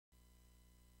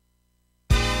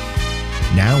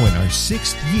Now in our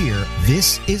 6th year,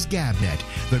 this is GabNet,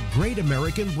 the Great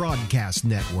American Broadcast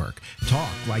Network.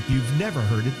 Talk like you've never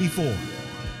heard it before.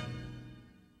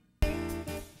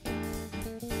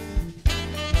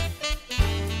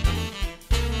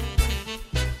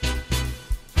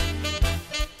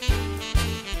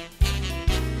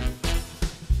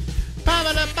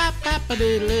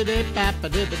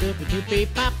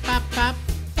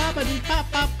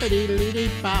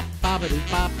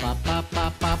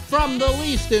 From the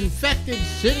least infected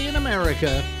city in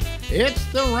America, it's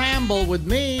the Ramble with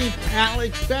me,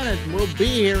 Alex Bennett. We'll be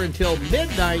here until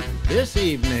midnight this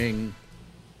evening.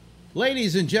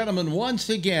 Ladies and gentlemen, once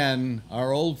again,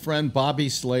 our old friend Bobby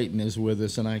Slayton is with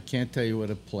us, and I can't tell you what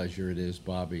a pleasure it is,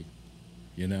 Bobby.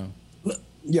 You know?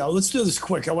 Yeah, let's do this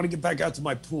quick. I want to get back out to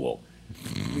my pool.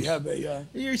 We have a...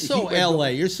 You're so LA.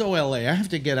 You're so LA. I have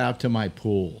to get out to my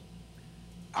pool.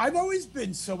 I've always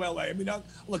been so LA. I mean,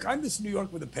 look, I miss New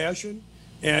York with a passion,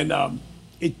 and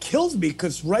it kills me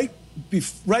because right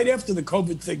after the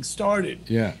COVID thing started,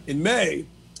 in May,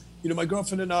 you know, my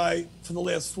girlfriend and I, for the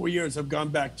last 4 years, have gone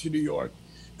back to New York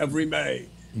every May,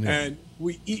 and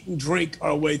we eat and drink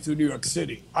our way through New York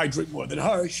City. I drink more than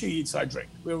her. She eats, I drink.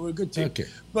 We're a good team. Okay.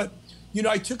 But, you know,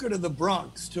 I took her to the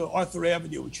Bronx, to Arthur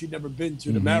Avenue, which she'd never been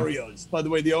to, the Mario's. By the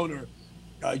way, the owner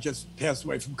just passed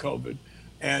away from COVID,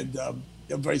 and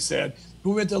I'm very sad.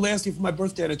 But we went there last year for my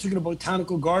birthday, and I took her to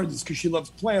botanical gardens because she loves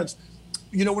plants.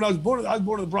 You know, when I was born in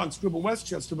the Bronx, grew up in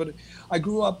Westchester, but I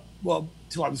grew up, well,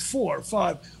 till I was 4 or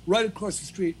 5, right across the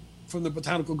street from the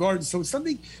botanical gardens. So it's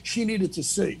something she needed to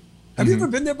see. Have you ever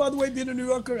been there, by the way, being a New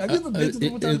Yorker? Have you ever been to the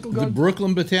botanical gardens? The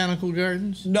Brooklyn Botanical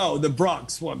Gardens? No, the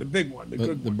Bronx one, the big one, the good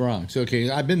one. The Bronx, okay.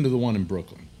 I've been to the one in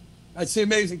Brooklyn. That's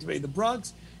amazing to me. The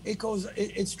Bronx,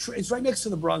 it's right next to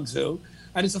the Bronx Zoo.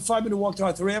 And it's a 5-minute walk to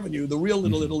Arthur Avenue, the real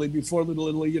Little Italy before Little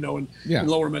Italy, you know, in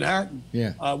Lower Manhattan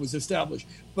was established.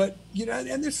 But, you know,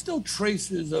 and there's still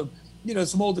traces of, you know,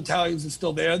 some old Italians are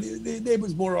still there. The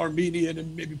neighbors more Armenian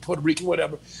and maybe Puerto Rican,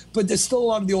 whatever. But there's still a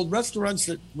lot of the old restaurants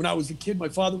that when I was a kid, my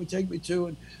father would take me to.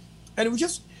 And it was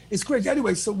just, it's great.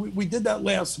 Anyway, so we did that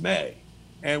last May.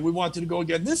 And we wanted to go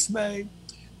again this May,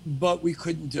 but we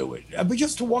couldn't do it. But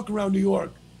just to walk around New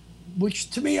York,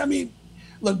 which to me, I mean,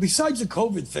 look, besides the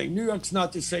COVID thing, New York's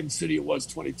not the same city it was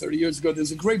 20, 30 years ago.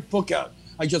 There's a great book out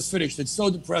I just finished. It's so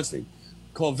depressing,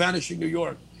 called Vanishing New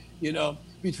York. You know,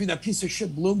 between that piece of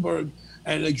shit Bloomberg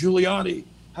and Giuliani,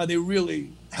 how they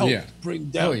really helped bring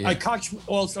down. I Koch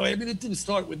also, I mean, it didn't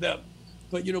start with them.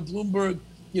 But, you know, Bloomberg,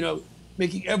 you know,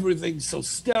 making everything so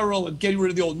sterile and getting rid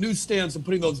of the old newsstands and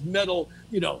putting those metal,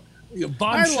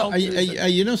 bomb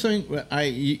shelters. You know something?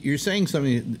 You're saying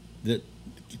something that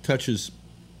touches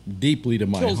deeply to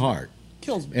my heart.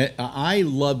 Kills me. I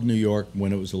loved New York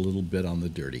when it was a little bit on the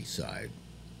dirty side.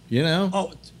 You know?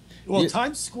 Oh, well,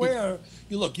 Times Square,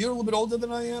 you're a little bit older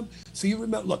than I am, so you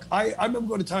remember, look, I remember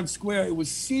going to Times Square. It was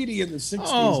seedy in the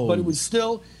 60s, but it was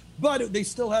still, they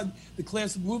still had the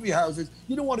classic movie houses.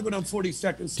 You don't want to go down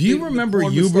 42nd Street. Do you remember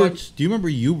Hubert's? Do you remember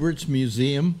Hubert's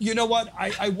Museum? You know what?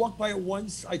 I walked by it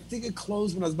once. I think it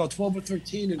closed when I was about 12 or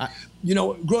 13. And,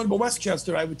 growing up in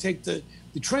Westchester, I would take the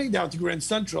train down to Grand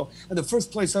Central. And the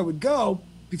first place I would go,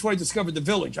 before I discovered the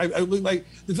Village, I like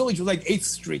the Village was like 8th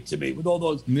Street to me with all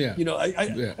those, I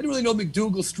didn't really know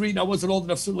McDougal Street, and I wasn't old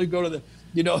enough to certainly go to the,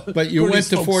 But you went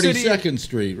to 42nd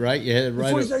Street, right? Yeah,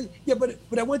 right. Yeah, but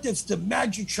I went there to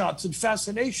magic shops and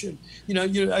fascination.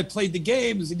 I played the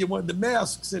games, and you wanted the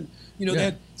masks, and they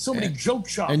had so many joke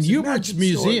shops. And Hubert's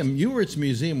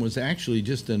Museum was actually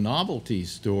just a novelty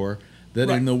store that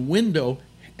in the window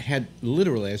had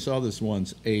literally, I saw this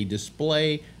once, a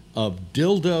display of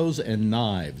dildos and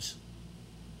knives.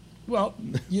 Well,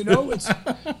 it's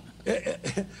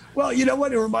well, you know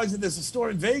what? It reminds me. There's a store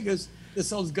in Vegas that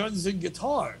sells guns and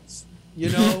guitars.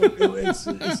 But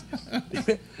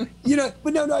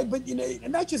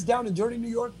and not just down in dirty New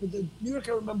York, but the New York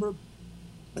I remember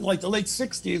in like the late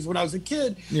 60s when I was a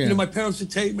kid. My parents would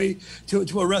take me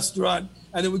to a restaurant,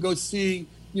 and then we'd go see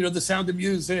The Sound of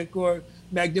Music or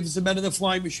Magnificent Men of the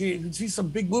Flying Machine, and see some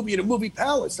big movie in a movie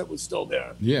palace that was still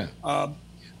there. Yeah.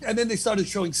 And then they started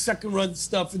showing second-run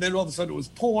stuff, and then all of a sudden it was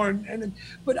porn.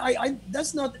 But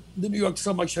that's not the New York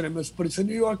so much that I miss, but it's a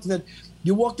New York that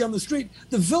you walk down the street.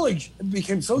 The Village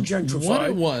became so gentrified. What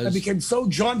it was. It became so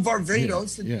John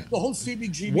Varvatos, and the whole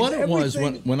CBGB. What it was,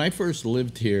 when I first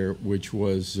lived here, which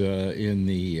was in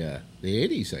the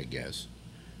 80s, I guess,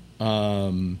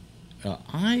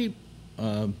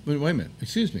 wait a minute,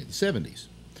 excuse me, the 70s.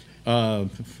 I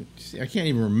can't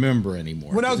even remember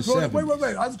anymore. When I was growing up, wait.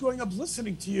 I was growing up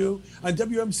listening to you on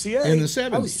WMCA. In the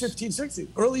 70s. I was 15, 16,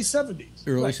 early 70s.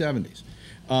 Early 70s.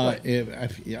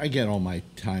 I get all my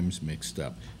times mixed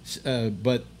up,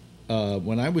 but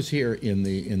when I was here in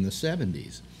the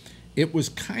 70s, it was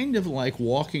kind of like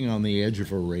walking on the edge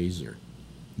of a razor,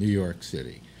 New York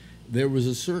City. There was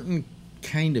a certain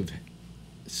kind of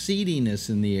seediness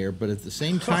in the air, but at the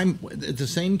same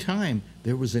time,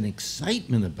 there was an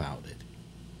excitement about it.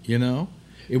 You know,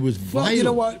 it was vital. Well, you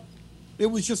know what? It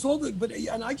was just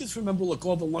and I just remember, look,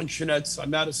 all the luncheonettes on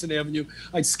Madison Avenue.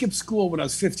 I'd skip school when I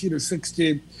was 15 or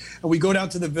 16, and we go down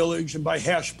to the Village and buy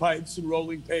hash pipes and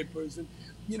rolling papers. And,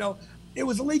 you know, it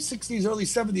was the late 60s, early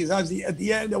 70s. I was at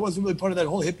the end. I wasn't really part of that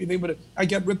whole hippie thing, but I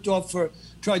got ripped off for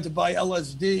trying to buy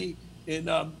LSD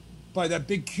by that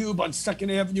big cube on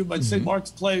 2nd Avenue by St.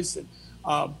 Mark's Place. And,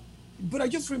 but I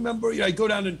just remember, I'd go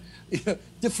down and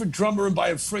different drummer and buy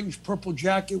a fringed purple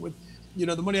jacket with,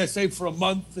 the money I saved for a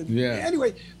month. And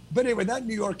anyway, that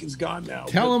New York is gone now.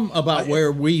 Tell them about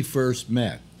where we first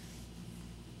met.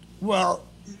 Well,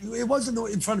 it wasn't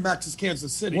in front of Max's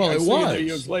Kansas City. Well, it was.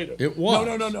 Years later. It was.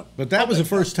 No. But that was the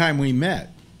first time we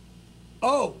met.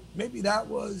 Oh, maybe that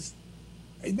was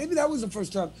the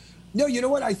first time. No, you know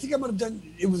what? I think I might have done.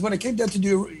 It was when I came down to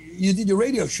do. You did your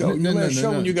radio show. Your last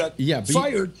show when you got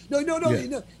fired. No.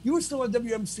 You were still on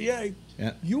WMCA.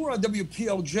 Yeah. You were on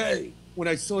WPLJ when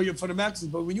I saw you in front of Max's.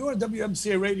 But when you were on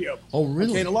WMCA radio. Oh,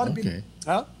 really? Okay, and a lot of people.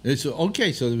 Huh? It's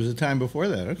okay. So there was a time before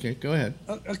that. Okay, go ahead.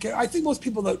 Okay, I think most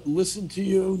people that listen to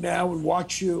you now and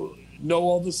watch you know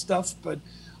all this stuff, but.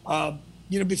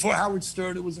 Before Howard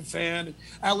Stern was a fan, and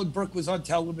Alan Burke was on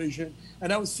television,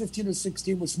 and I was 15 or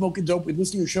 16, was smoking dope, we'd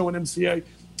listen to your show on MCA,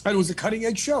 and it was a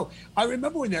cutting-edge show. I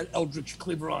remember when that Eldridge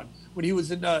Cleaver on, when he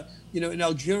was in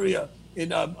Algeria,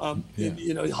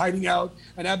 hiding out,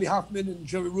 and Abby Hoffman and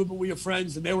Jerry Rubin were your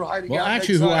friends, and they were hiding out. Well,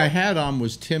 actually, who I had on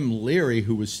was Tim Leary,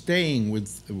 who was staying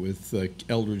with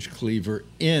Eldridge Cleaver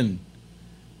in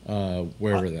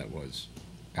wherever that was.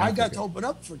 Africa. I got to open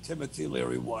up for Timothy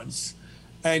Leary once.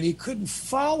 And he couldn't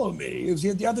follow me. It was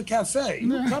at the other cafe. He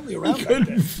was probably around back then. He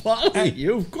couldn't follow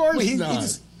you? Of course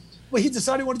not. He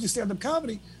decided he wanted to do stand-up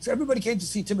comedy. So everybody came to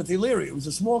see Timothy Leary. It was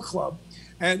a small club.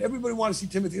 And everybody wanted to see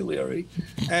Timothy Leary.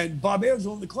 And Bob Ayers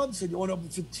owned the club and said, you want to open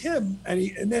for Tim?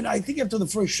 And then I think after the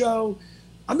first show,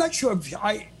 I'm not sure if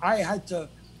I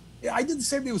did the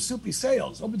same thing with Soupy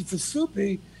Sales. Opened for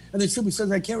Soupy. And then Soupy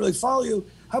says, I can't really follow you.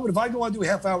 How about if I go on to a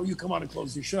half hour, you come on and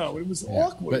close the show? It was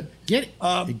awkward.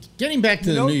 But getting back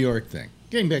to the New York thing.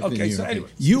 Getting back to the New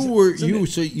York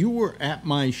thing. You were at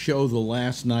my show the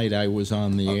last night I was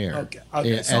on the air at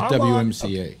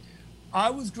WMCA. I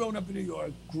was growing up in New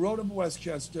York, grown up in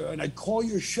Westchester, and I'd call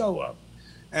your show up,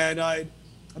 and I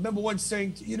remember once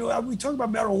saying, we talked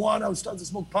about marijuana. I was starting to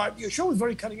smoke pot. Your show was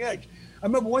very cutting edge. I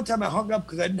remember one time I hung up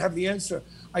because I didn't have the answer.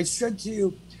 I said to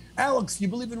you, Alex, do you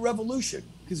believe in revolution?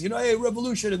 Because, hey,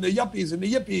 revolution and the yuppies and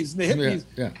the yippies and the hippies.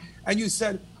 Yeah. And you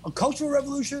said, a cultural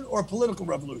revolution or a political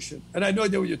revolution? And I had no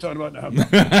idea what you're talking about now.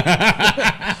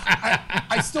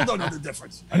 I still don't know the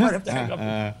difference. I might have to hang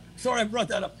up. Sorry, I brought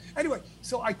that up. Anyway,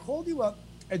 so I called you up,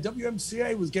 and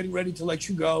WMCA was getting ready to let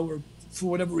you go or for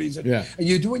whatever reason. Yeah. And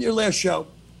you're doing your last show.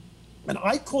 And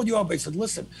I called you up. I said,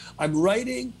 listen, I'm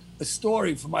writing a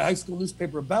story for my high school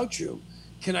newspaper about you.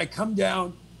 Can I come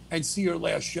down and see your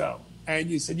last show? And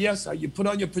you said, yes. You put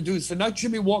on your producer, not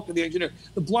Jimmy Walker, the engineer,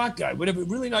 the black guy, whatever,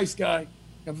 really nice guy.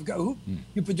 I forgot who,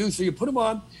 your producer. You put him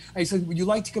on. And he said, would you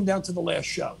like to come down to the last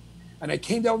show? And I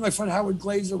came down with my friend Howard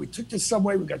Glazer. We took the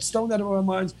subway. We got stoned out of our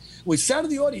minds. We sat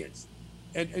in the audience.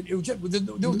 And it was just,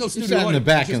 there was no studio. Sat in the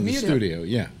back of the studio,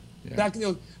 yeah. Back in the,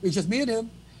 it was just me and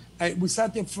him. And we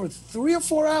sat there for 3 or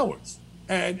 4 hours.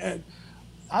 And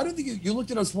I don't think you looked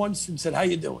at us once and said, how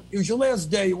you doing? It was your last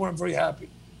day. You weren't very happy.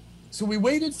 So we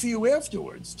waited for you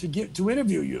afterwards to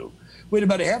interview you. Waited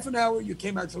about a half an hour. You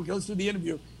came out, so okay, let's do the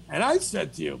interview. And I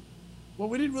said to you, well,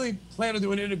 we didn't really plan to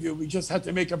do an interview. We just had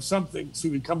to make up something so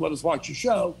you would come let us watch your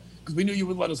show, because we knew you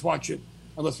wouldn't let us watch it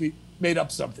unless we made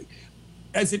up something.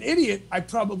 As an idiot, I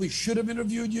probably should have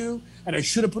interviewed you, and I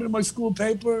should have put it in my school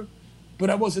paper, but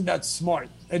I wasn't that smart.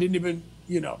 I didn't even,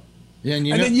 Yeah, and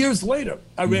then years later,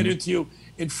 I ran into you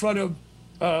in front of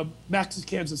Max's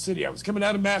Kansas City. I was coming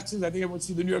out of Max's. I think I went to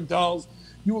see the New York Dolls.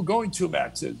 You were going to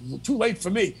Max's. It was too late for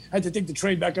me. I had to take the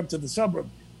train back up to the suburb.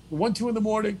 1, 2 in the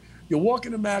morning. You're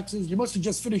walking to Max's. You must have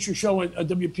just finished your show at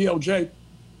WPLJ,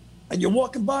 and you're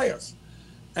walking by us.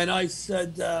 And I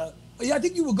said, I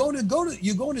think you were going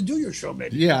to do your show,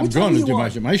 maybe. Yeah, I'm going to do my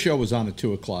show. My show was on at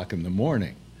 2:00 in the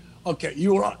morning. Okay,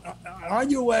 you were on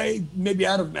your way, maybe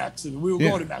out of Max's. We were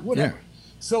going to Max, whatever. Yeah.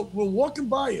 So we're walking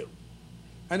by you.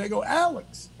 And I go,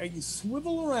 Alex, and you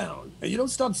swivel around, and you don't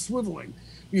stop swiveling.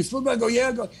 You smooth man go, yeah.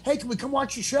 I go, hey, can we come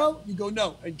watch the show? You go,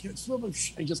 no. And smooth man,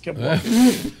 and just kept walking.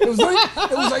 It was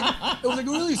like a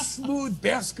really smooth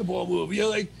basketball move. You're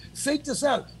like, fake this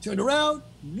out. Turned around,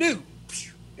 new,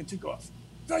 and took off.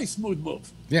 Very smooth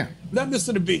move. Yeah. Without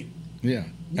missing a beat. Yeah.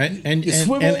 You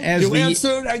swiveled, you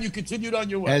answered, and you continued on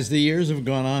your way. As the years have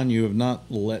gone on, you have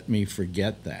not let me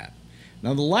forget that.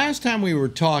 Now, the last time we were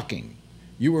talking,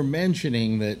 you were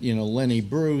mentioning that, Lenny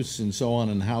Bruce and so on,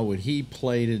 and how would he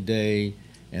play today,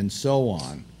 and so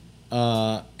on.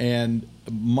 And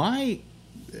my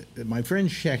friend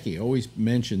Shecky always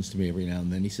mentions to me every now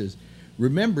and then, he says,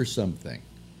 remember something.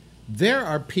 There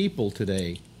are people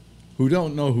today who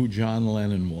don't know who John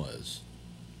Lennon was.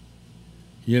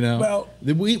 Well,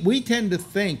 we tend to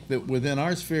think that within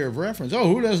our sphere of reference,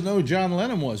 who doesn't know who John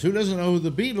Lennon was? Who doesn't know who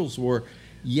the Beatles were?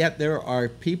 Yet there are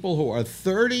people who are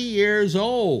 30 years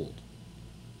old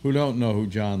who don't know who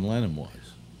John Lennon was.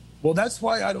 Well, that's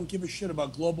why I don't give a shit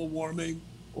about global warming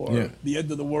or the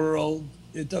end of the world.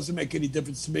 It doesn't make any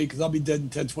difference to me because I'll be dead in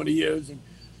 10, 20 years. And,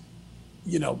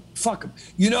 fuck them.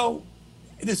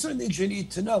 There's certain things you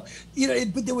need to know.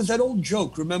 But there was that old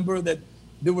joke, remember, that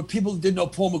there were people who didn't know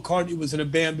Paul McCartney was in a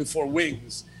band before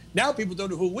Wings. Now people don't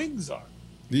know who Wings are.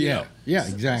 Yeah,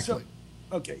 exactly.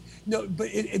 Okay. No, but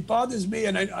it bothers me,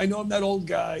 and I know I'm that old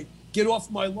guy. Get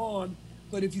off my lawn.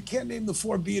 But if you can't name the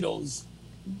 4 Beatles,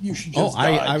 you should just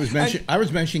die. I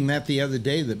was mentioning that the other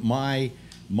day, that my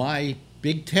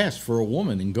big test for a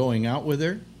woman in going out with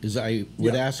her is I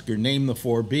would ask her, name the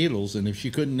 4 Beatles, and if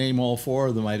she couldn't name all 4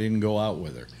 of them, I didn't go out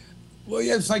with her. Well,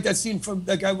 yeah, it's like that scene from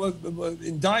that guy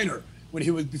in Diner when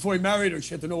before he married her,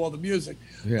 she had to know all the music.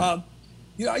 Yeah.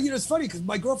 It's funny because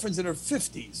my girlfriend's in her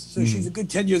 50s, so she's a good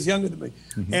 10 years younger than me,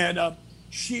 and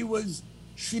she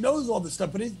knows all this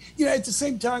stuff. But at the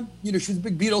same time, she's a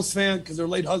big Beatles fan because her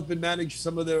late husband managed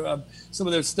some of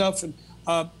their stuff, and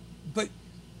but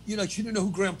she didn't know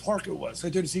who Graham Parker was. So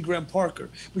I took her to see Graham Parker,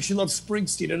 but she loved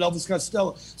Springsteen and Elvis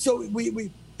Costello. So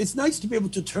it's nice to be able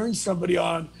to turn somebody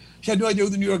on. She had no idea who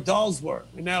the New York Dolls were,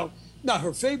 and now not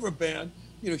her favorite band.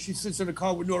 She sits in a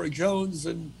car with Nora Jones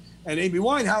and Amy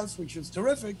Winehouse, which is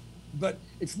terrific, but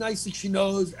it's nice that she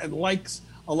knows and likes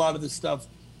a lot of the stuff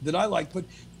that I like. But,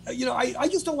 I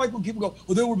just don't like when people go,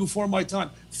 they were before my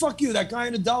time. Fuck you, that guy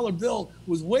in a $1 bill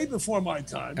was way before my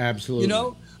time. Absolutely.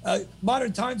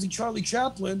 Modern Times and Charlie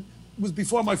Chaplin was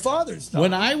before my father's time.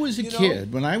 When I was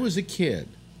a kid,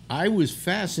 I was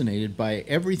fascinated by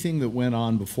everything that went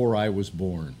on before I was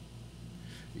born.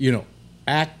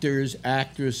 Actors,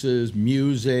 actresses,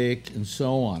 music, and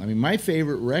so on. I mean, my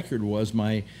favorite record was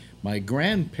my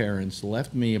grandparents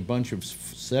left me a bunch of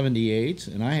 78s,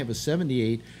 and I have a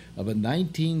 78 of a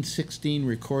 1916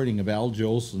 recording of Al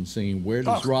Jolson singing Where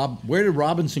did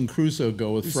Robinson Crusoe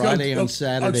go with Friday on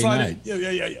Saturday night?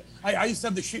 Yeah. I used to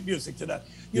have the sheet music to that.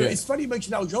 It's funny you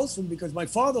mention Al Jolson because my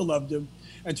father loved him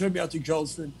and turned me out to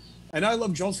Jolson, and I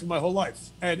loved Jolson my whole life.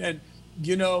 And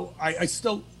I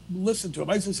still listen to him.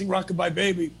 I used to sing Rockabye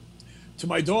Baby to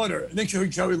my daughter. I think she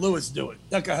heard Jerry Lewis do it.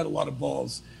 That guy had a lot of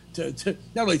balls to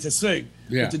not only to sing,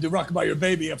 but to do Rockabye Your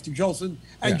Baby after Jolson,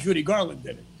 and Judy Garland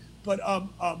did it. But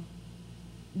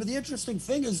the interesting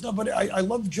thing is, I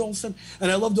love Jolson,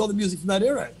 and I loved all the music from that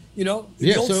era.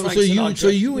 So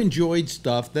you enjoyed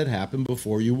stuff that happened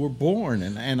before you were born,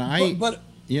 and I,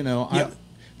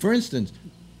 for instance,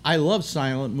 I love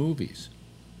silent movies.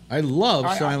 I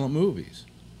love silent movies.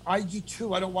 I do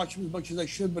too. I don't watch them as much as I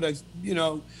should, but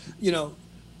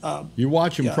you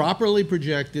watch them properly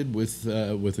projected with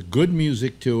a good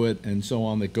music to it and so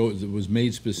on that was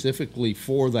made specifically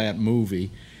for that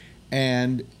movie,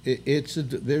 and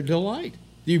they're delight.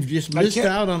 You've just missed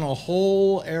out on a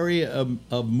whole area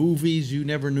of movies you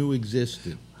never knew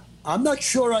existed. I'm not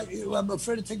sure. I'm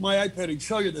afraid to take my iPad and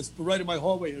show you this, but right in my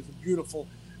hallway is a beautiful,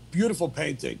 beautiful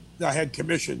painting that I had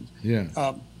commissioned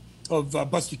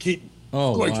of Buster Keaton.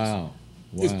 Oh, gorgeous. Wow.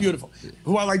 It's beautiful.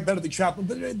 Who I like better than Chaplin.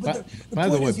 By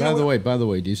the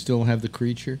way, do you still have the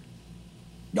creature?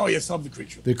 No, yes, I have the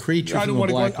creature. The creature. I don't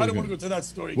want to go to that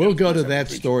story. We'll go to that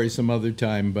story some other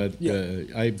time. But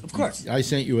of course, I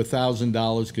sent you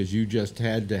 $1,000 because you just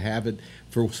had to have it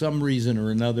for some reason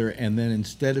or another, and then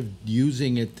instead of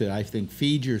using it to, I think,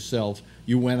 feed yourself,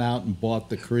 you went out and bought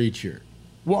the creature.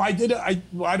 Well, I did. I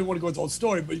don't want to go into the whole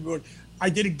story, but I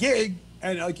did a gig.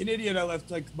 And like an idiot, I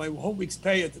left like my whole week's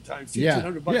pay at the time,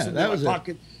 $1,500 in my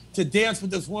pocket to dance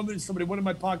with this woman. Somebody went in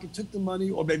my pocket, took the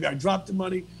money, or maybe I dropped the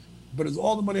money, but it was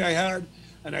all the money I had.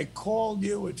 And I called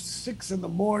you at 6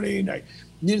 a.m. I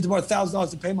needed about $1,000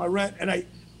 to pay my rent, and I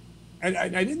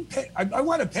didn't pay. I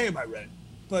wanted to pay my rent,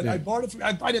 but I bought it.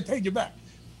 I didn't pay you back.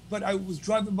 But I was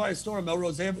driving by a store on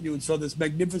Melrose Avenue and saw this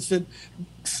magnificent,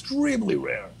 extremely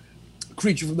rare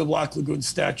creature from the Black Lagoon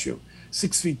statue,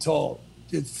 6 feet tall.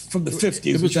 It's from the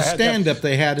 50s. It was a stand-up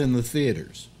they had in the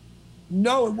theaters.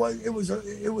 No, it was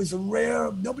a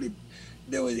rare.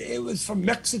 It was from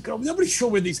Mexico. Nobody's sure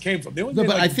where these came from. No, but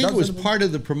like I think it was part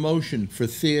of the promotion for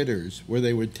theaters where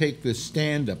they would take this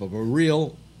stand-up of a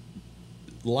real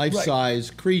life-size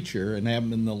creature and have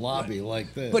him in the lobby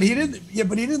like this. But he didn't. Yeah,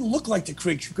 but he didn't look like the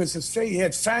creature because he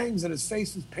had fangs and his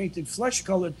face was painted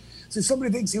flesh-colored. So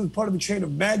somebody thinks he was part of a chain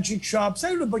of magic shops. I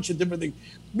don't know, a bunch of different things.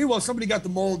 Meanwhile, somebody got the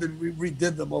mold and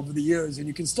redid them over the years, and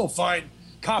you can still find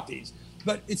copies.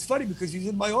 But it's funny because he's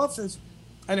in my office,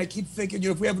 and I keep thinking,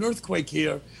 if we have an earthquake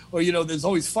here, or, there's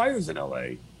always fires in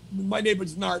L.A., my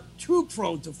neighbor's not too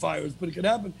prone to fires, but it could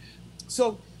happen.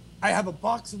 So I have a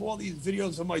box of all these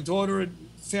videos of my daughter and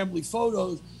family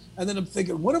photos, and then I'm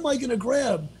thinking, what am I going to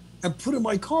grab and put in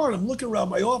my car? And I'm looking around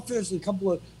my office, a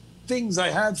couple of things I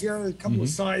have here, a couple of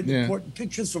signed important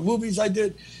pictures from movies I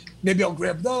did. Maybe I'll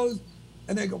grab those.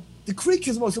 And they go, the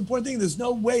creature's the most important thing. There's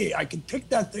no way I can pick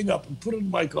that thing up and put it in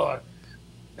my car.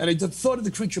 And I just thought of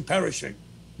the creature perishing.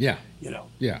 Yeah.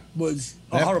 Was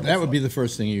a horrible That would be the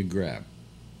first thing you grab.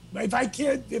 If I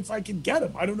can get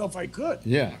him. I don't know if I could.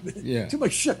 Yeah. Too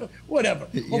much shit. Whatever.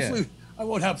 Hopefully I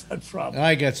won't have that problem.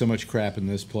 I got so much crap in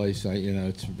this place.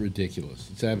 It's ridiculous.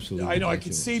 It's absolutely ridiculous. I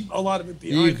can see a lot of it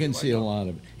behind you. can see a lot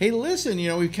of it. Hey, listen,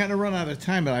 we've kind of run out of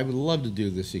time, but I would love to do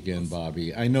this again,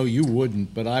 Bobby. I know you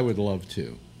wouldn't, but I would love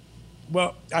to.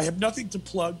 Well, I have nothing to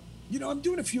plug. I'm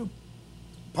doing a few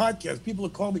podcasts. People are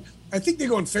calling me. I think they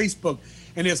go on Facebook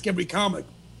and ask every comic.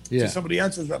 So somebody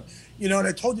answers them. And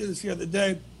I told you this the other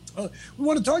day. We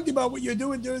want to talk to you about what you're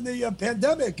doing during the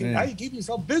pandemic and how you keep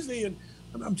yourself busy. And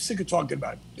I'm sick of talking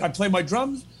about it. I play my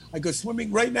drums. I go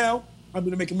swimming right now. I'm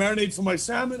going to make a marinade for my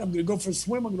salmon. I'm going to go for a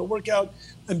swim. I'm going to work out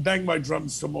and bang my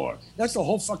drums some more. That's the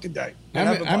whole fucking day.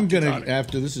 I'm going to,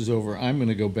 after this is over, I'm going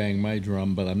to go bang my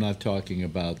drum, but I'm not talking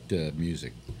about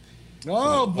music.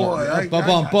 Oh, boy.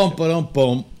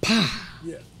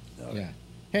 Yeah.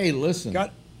 Hey, listen.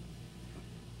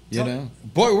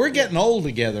 Boy, we're getting old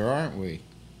together, aren't we?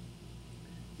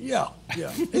 Yeah.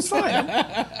 It's fine.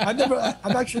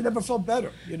 I've actually never felt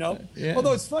better, Yeah.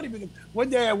 Although it's funny because one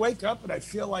day I wake up and I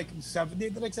feel like I'm 70.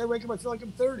 The next day I wake up, I feel like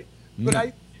I'm 30.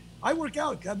 But I work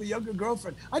out. I have a younger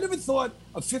girlfriend. I never thought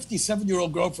a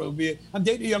 57-year-old girlfriend would be. I'm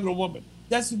dating a younger woman.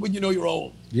 That's when you know you're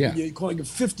old. Yeah. When you're calling a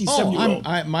 57-year-old.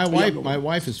 My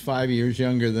wife is 5 years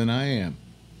younger than I am.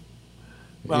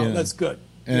 Well, that's good.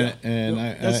 And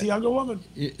that's a younger woman.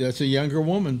 That's a younger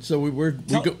woman. So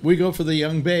we go for the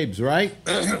young babes, right?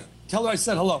 Tell her I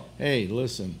said hello. Hey,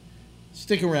 listen.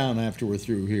 Stick around after we're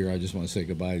through here. I just want to say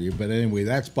goodbye to you. But anyway,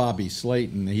 that's Bobby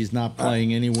Slayton. He's not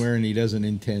playing anywhere, and he doesn't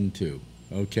intend to.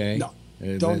 Okay? No,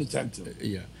 don't intend to.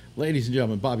 Yeah. Ladies and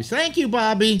gentlemen, Bobby. Thank you,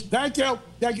 Bobby. Thank you.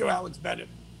 Thank you, Alex Bennett.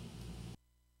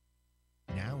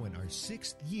 Now in our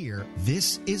 6th year,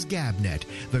 this is GabNet,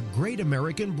 the Great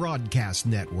American Broadcast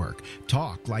Network.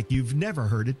 Talk like you've never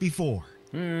heard it before.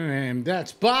 And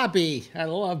that's Bobby. I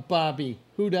love Bobby.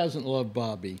 Who doesn't love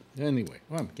Bobby? Anyway,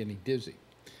 I'm getting dizzy.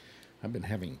 I've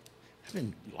been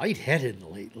lightheaded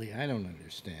lately. I don't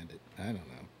understand it. I don't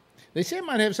know. They say it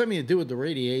might have something to do with the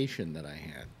radiation that I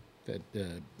had. That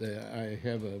I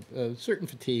have a certain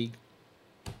fatigue.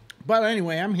 But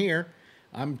anyway, I'm here.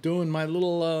 I'm doing my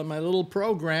little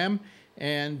program,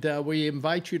 and we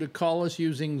invite you to call us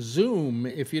using Zoom.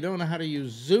 If you don't know how to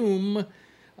use Zoom,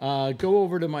 go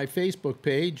over to my Facebook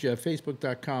page,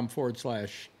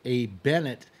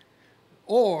 facebook.com/abennett,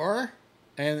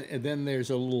 and then there's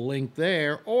a little link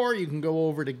there, or you can go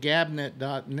over to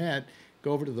gabnet.net,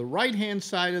 go over to the right-hand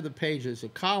side of the page. There's a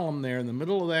column there. In the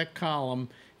middle of that column,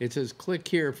 it says click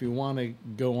here if you want to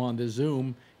go on to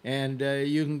Zoom. And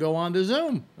you can go on to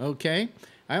Zoom, okay?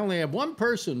 I only have one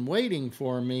person waiting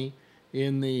for me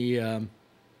in the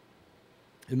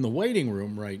waiting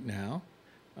room right now.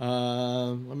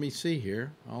 Let me see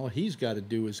here. All he's got to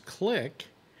do is click.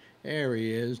 There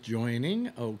he is,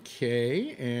 joining.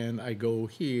 Okay, and I go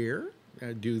here,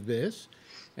 I do this,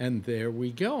 and there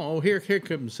we go. Oh, here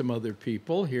comes some other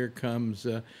people. Here comes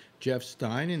Jeff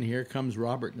Stein, and here comes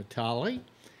Robert Natali.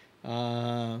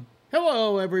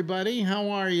 Hello, everybody.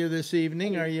 How are you this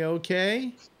evening? Are you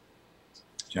okay?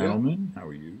 Gentlemen, how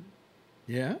are you?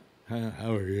 Yeah.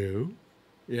 How are you?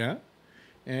 Yeah.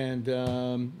 And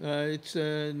it's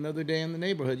another day in the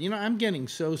neighborhood. I'm getting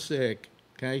so sick.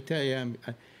 Can I tell you,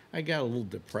 I got a little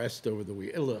depressed over the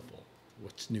week. A little,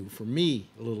 what's new for me,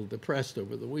 a little depressed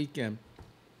over the weekend.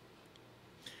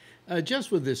 Just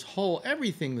with this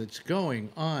everything that's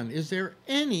going on, is there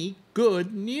any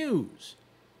good news?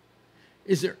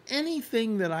 Is there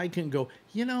anything that I can go,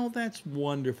 that's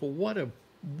wonderful. What a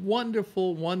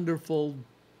wonderful, wonderful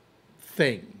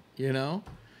thing,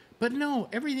 But no,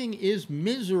 everything is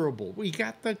miserable. We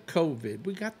got the COVID.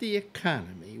 We got the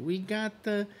economy. We got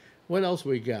what else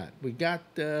we got? We got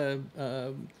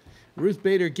Ruth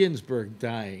Bader Ginsburg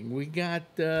dying. We got,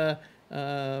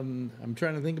 I'm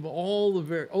trying to think of all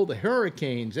the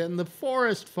hurricanes and the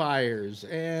forest fires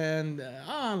and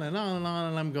on and on and on.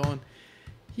 And I'm going,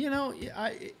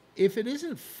 if it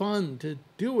isn't fun to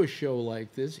do a show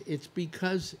like this, it's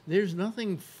because there's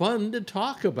nothing fun to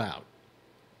talk about.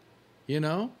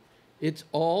 It's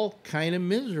all kind of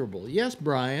miserable. Yes,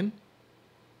 Brian.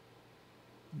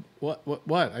 What?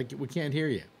 We can't hear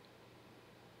you.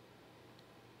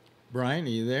 Brian, are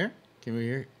you there? Can we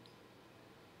hear?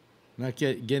 Not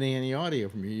getting any audio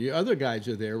from you. The other guys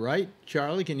are there, right?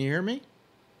 Charlie, can you hear me?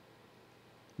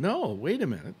 No, wait a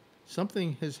minute.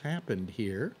 Something has happened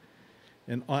here.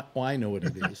 And I know what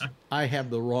it is. I have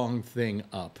the wrong thing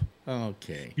up.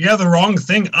 Okay. You have the wrong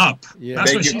thing up. Yeah.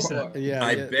 That's what she said. Yeah,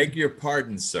 I beg your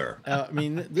pardon, sir.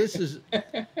 This is...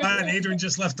 Adrian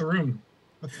just left the room.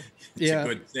 It's a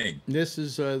good thing. This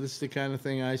is the kind of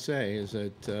thing I say, is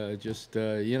that,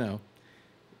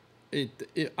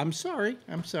 I'm sorry.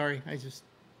 I just,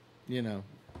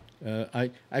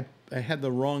 I had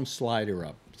the wrong slider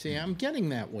up. See, I'm getting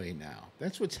that way now.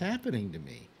 That's what's happening to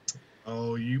me.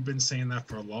 Oh, you've been saying that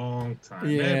for a long time.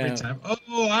 Yeah. Every time.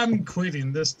 Oh, I'm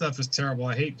quitting. This stuff is terrible.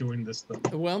 I hate doing this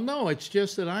stuff. Well, no, it's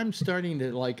just that I'm starting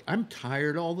to, I'm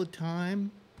tired all the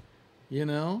time. I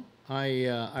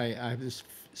have this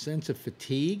sense of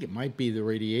fatigue. It might be the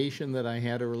radiation that I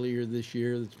had earlier this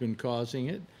year that's been causing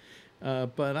it.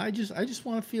 But I just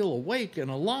want to feel awake and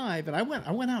alive. And I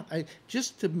went out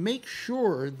just to make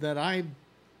sure that I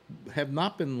have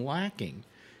not been lacking.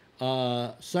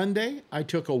 Sunday, I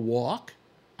took a walk.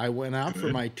 I went out for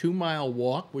my 2-mile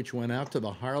walk, which went out to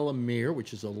the Harlem Mere,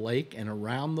 which is a lake, and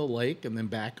around the lake, and then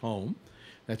back home.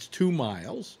 That's 2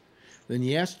 miles. Then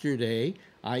yesterday,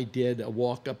 I did a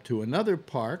walk up to another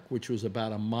park, which was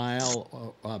about a mile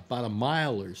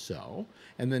or so.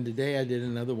 And then today, I did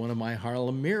another one of my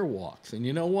Harlem Mere walks. And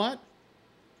you know what?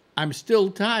 I'm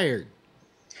still tired.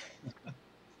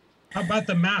 How about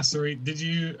the masks? Are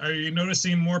you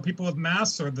noticing more people with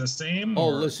masks or the same? Oh,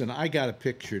 listen, I got a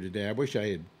picture today. I wish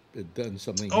I had done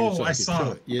something here so I could saw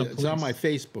show it. Yeah, it's on my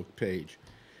Facebook page.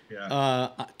 Yeah.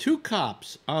 2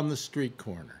 cops on the street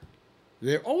corner.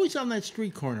 They're always on that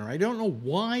street corner. I don't know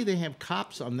why they have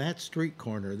cops on that street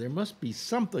corner. There must be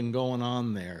something going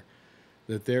on there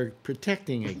that they're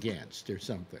protecting against or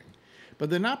something. But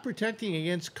they're not protecting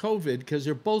against COVID because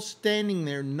they're both standing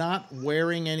there not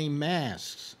wearing any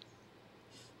masks.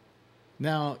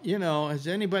 Now, has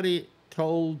anybody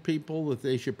told people that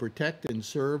they should protect and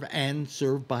serve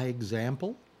by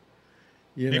example?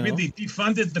 Maybe they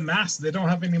defunded the masks. They don't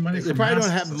have any money for masks. They probably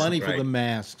don't have money for the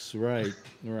masks. Right.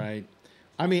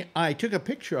 I mean, I took a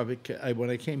picture of it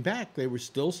when I came back. They were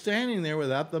still standing there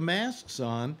without the masks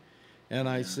on. And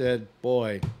I said,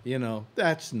 boy,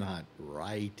 that's not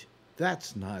right.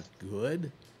 That's not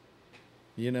good.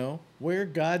 Wear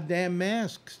goddamn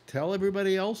masks. Tell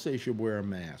everybody else they should wear a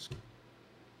mask.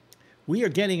 We are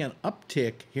getting an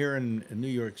uptick here in New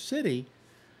York City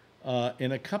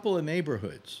in a couple of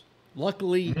neighborhoods.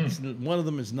 Luckily, one of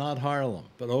them is not Harlem,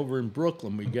 but over in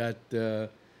Brooklyn, we got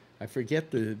I forget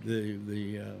the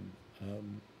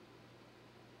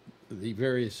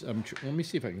various. Let me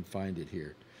see if I can find it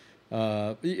here.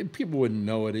 People wouldn't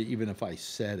know it even if I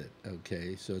said it.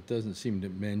 Okay, so it doesn't seem to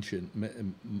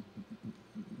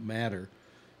matter.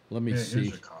 Let me see. Here's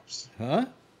your cops. Huh?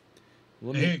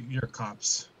 Your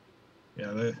cops.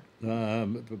 Yeah. Let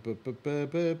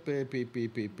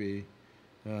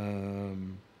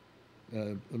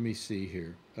me see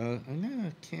here. I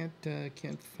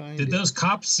can't find it. Did those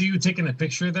cops see you taking a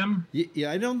picture of them? Yeah,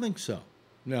 I don't think so.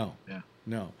 No. Yeah.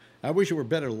 No. I wish there were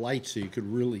better lights so you could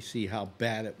really see how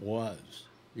bad it was.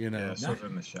 Yeah, sort of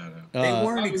in the shadow. They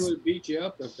probably would have beat you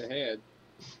up if they had.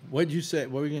 What'd you say?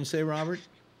 What were you going to say, Robert?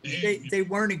 They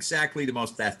weren't exactly the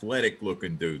most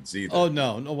athletic-looking dudes either. Oh,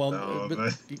 no. Well,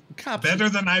 but cops... Better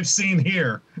than I've seen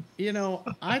here.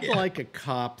 I'd like a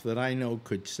cop that I know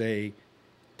could say,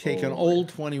 take an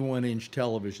old 21-inch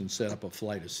television, set up a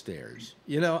flight of stairs.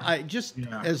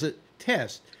 As a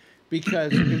test,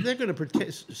 because if they're going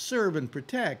to serve and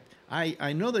protect,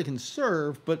 I know they can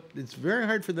serve, but it's very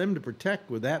hard for them to protect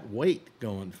with that weight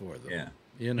going for them. Yeah.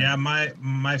 Yeah,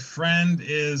 my friend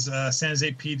is San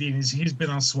Jose PD, and he's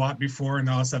been on SWAT before and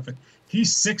all that stuff.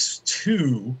 He's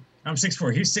 6'2". I'm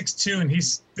 6'4". He's 6'2", and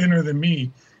he's thinner than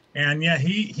me. And yeah,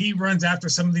 he runs after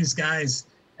some of these guys,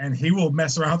 and he will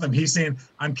mess around with them. He's saying,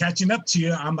 I'm catching up to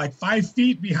you. I'm like 5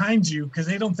 feet behind you, because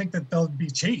they don't think that they'll be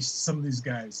chased, some of these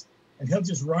guys. And he'll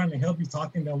just run, and he'll be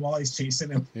talking to them while he's chasing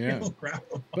him. Yeah. He'll grab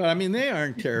them. But, I mean, they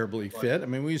aren't terribly fit. I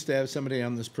mean, we used to have somebody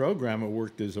on this program who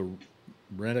worked as a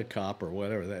rent-a-cop or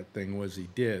whatever that thing was he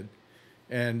did.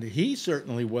 And he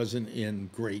certainly wasn't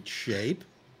in great shape,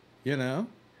 you know?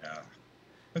 Yeah.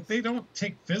 But they don't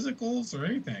take physicals or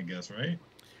anything, I guess, right?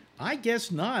 I guess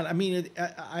not. I mean,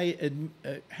 I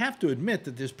have to admit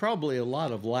that there's probably a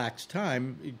lot of lax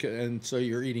time, and so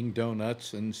you're eating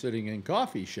donuts and sitting in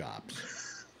coffee shops.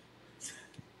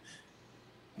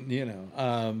 You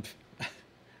know,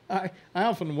 I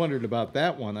often wondered about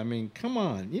that one. I mean, come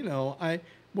on, you know,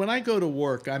 when I go to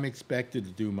work, I'm expected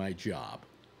to do my job,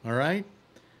 all right?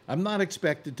 I'm not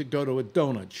expected to go to a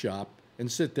donut shop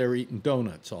and sit there eating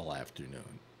donuts all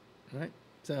afternoon, right?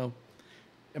 So...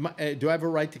 do I have a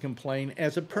right to complain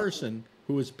as a person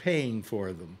who is paying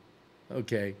for them?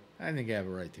 Okay, I think I have a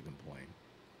right to complain.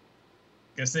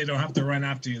 Guess they don't have to run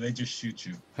after you. They just shoot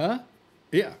you. Huh?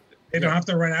 Yeah. They don't have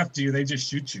to run after you. They just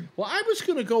shoot you. Well, I was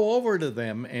going to go over to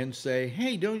them and say,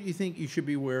 hey, don't you think you should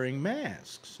be wearing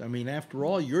masks? I mean, after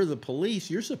all, you're the police.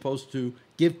 You're supposed to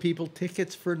give people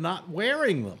tickets for not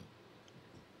wearing them.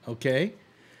 Okay?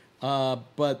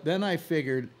 But then I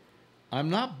figured... I'm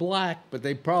not black, but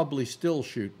they probably still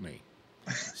shoot me.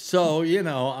 So, you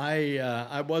know,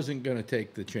 I wasn't going to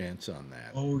take the chance on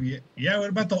that. Oh, yeah. Yeah, what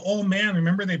about the old man?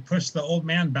 Remember they pushed the old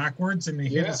man backwards and he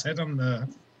hit his head on the...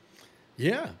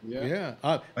 Yeah.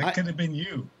 That could have been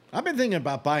you. I've been thinking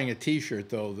about buying a T-shirt,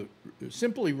 though, that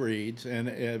simply reads, and,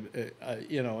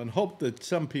 you know, and hope that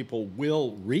some people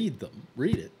will read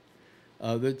it,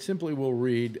 that simply will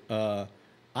read,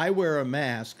 I wear a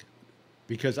mask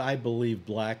because I believe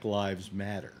Black Lives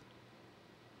Matter.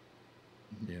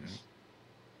 You know?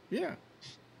 Yeah.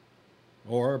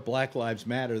 Or Black Lives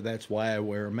Matter, that's why I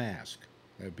wear a mask.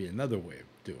 That'd be another way of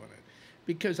doing it.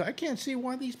 Because I can't see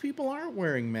why these people aren't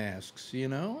wearing masks, you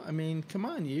know? I mean, come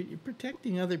on, you're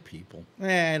protecting other people.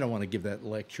 I don't want to give that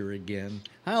lecture again.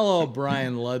 Hello,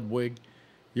 Brian Ludwig.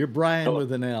 You're Brian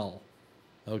with an L.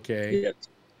 Okay?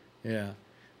 Yes.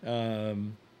 Yeah.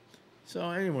 So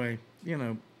anyway, you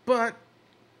know, but...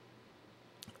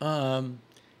 and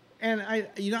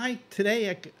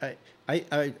today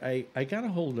I got a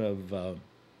hold of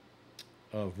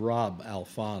Rob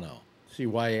Alfano. See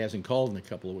why he hasn't called in a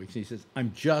couple of weeks. He says,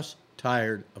 I'm just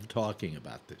tired of talking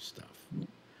about this stuff.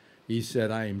 He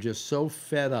said, I am just so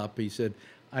fed up. He said,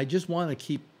 I just want to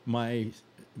keep my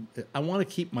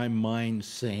mind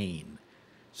sane.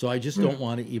 So I just don't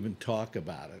want to even talk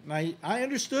about it. And I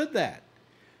understood that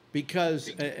because,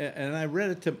 and I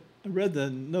read the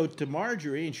note to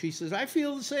Marjorie, and she says, I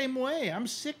feel the same way. I'm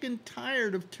sick and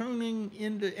tired of tuning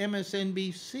into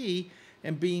MSNBC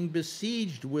and being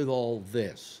besieged with all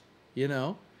this, you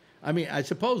know? I mean, I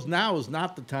suppose now is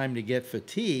not the time to get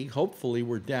fatigued. Hopefully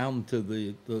we're down to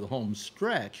the home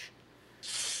stretch.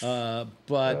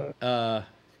 But God,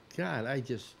 I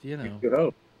just, you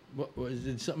know. What was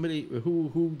it? Somebody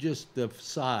who just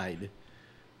sighed?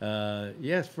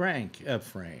 Yes, Frank.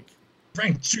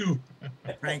 Frank Chu.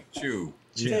 Frank Chu.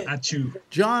 Yeah, Chu.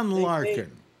 John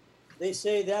Larkin. They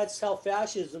say that's how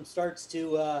fascism starts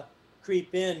to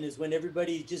creep in, is when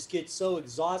everybody just gets so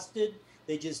exhausted,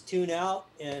 they just tune out,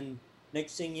 and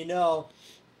next thing you know,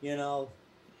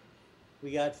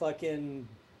 we got fucking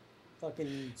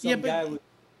some guy with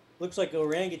looks like an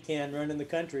orangutan running the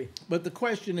country. But the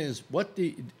question is, what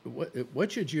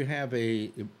should you have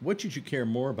what should you care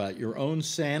more about, your own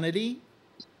sanity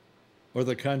or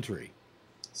the country?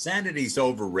 Sanity's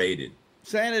overrated.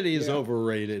 Sanity is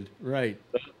overrated, right?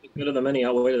 The good of the many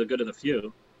outweigh the good of the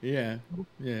few. Yeah.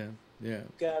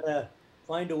 Gotta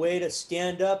find a way to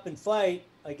stand up and fight,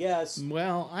 I guess.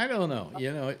 Well, I don't know.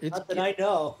 You know, not that I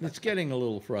know. It's getting a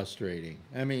little frustrating.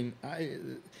 I mean,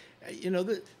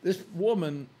 this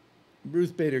woman,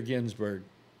 Ruth Bader Ginsburg,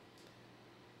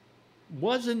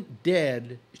 wasn't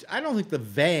dead. I don't think the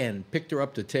van picked her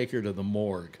up to take her to the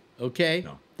morgue. Okay,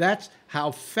 no. That's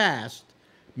how fast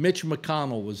Mitch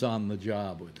McConnell was on the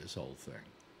job with this whole thing.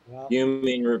 Well, you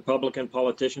mean Republican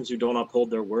politicians who don't uphold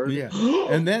their word? Yeah,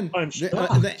 and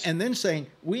then saying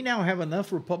we now have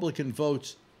enough Republican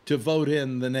votes to vote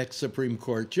in the next Supreme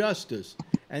Court justice,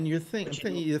 and you think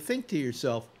to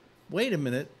yourself, wait a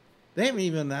minute, they haven't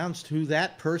even announced who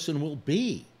that person will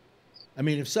be. I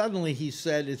mean, if suddenly he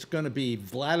said it's going to be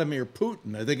Vladimir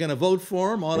Putin, are they going to vote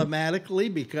for him automatically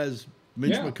because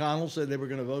Mitch McConnell said they were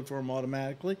going to vote for him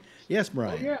automatically? Yes,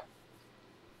 Brian. Oh,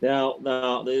 yeah.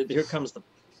 Now, here comes the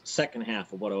second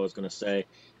half of what I was going to say,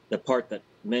 the part that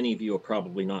many of you are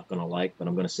probably not going to like, but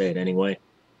I'm going to say it anyway.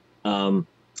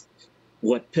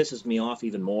 what pisses me off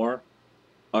even more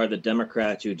are the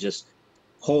Democrats who just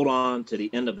hold on to the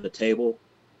end of the table,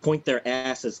 point their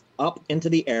asses up into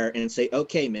the air, and say,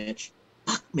 "Okay, Mitch,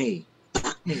 fuck me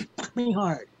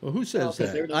hard." Well, who says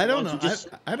that? I don't know.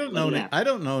 I don't know any. I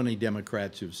don't know any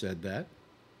Democrats who've said that.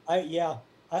 I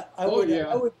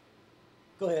would.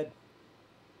 Go ahead.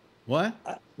 What?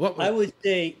 I would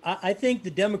say I think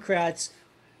the Democrats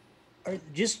are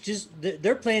just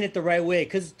they're playing it the right way,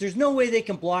 because there's no way they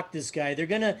can block this guy. They're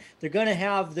gonna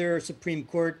have their Supreme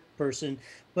Court person,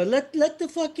 but let the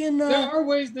fucking. There are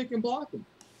ways they can block him.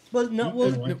 But no,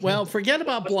 well, forget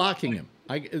about blocking him.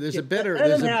 There's a better.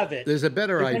 Let them have it. There's a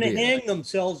better they're idea. They're gonna hang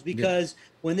themselves because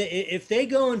if they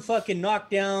go and fucking knock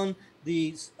down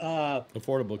the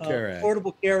Affordable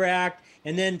Care Act,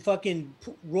 and then fucking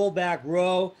roll back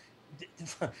Roe,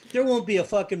 there won't be a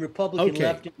fucking Republican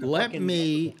left.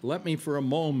 Let me for a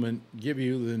moment give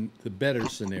you the better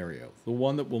scenario, the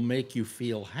one that will make you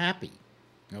feel happy.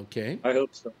 Okay. I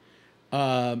hope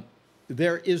so.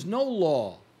 There is no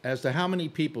law as to how many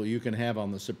people you can have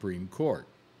on the Supreme Court.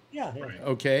 Yeah.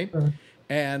 Okay.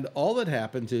 And all that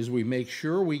happens is we make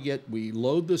sure we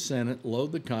load the Senate,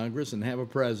 load the Congress, and have a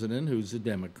president who's a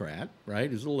Democrat, right,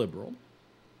 who's a liberal.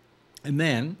 And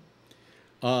then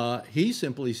he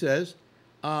simply says,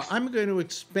 I'm going to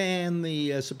expand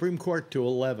the Supreme Court to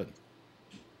 11.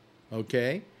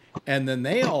 Okay? And then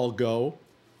they all go,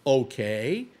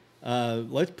 okay,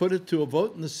 let's put it to a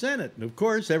vote in the Senate. And of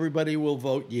course, everybody will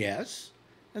vote yes.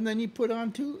 And then you put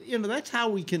on that's how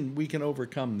we can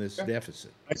overcome this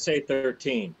deficit. I'd say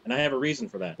 13, and I have a reason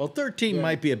for that. Well, 13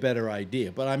 might be a better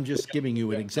idea, but I'm just giving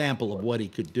you an example of what he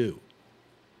could do.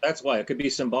 That's why it could be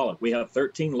symbolic. We have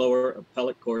 13 lower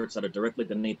appellate courts that are directly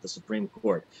beneath the Supreme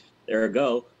Court. There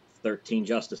go, 13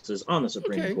 justices on the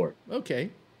Supreme Court.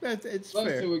 Okay, it's Plus,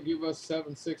 fair. it would give us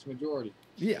 7-6 majority.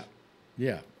 Yeah.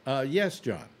 Yes,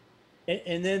 John.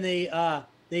 And then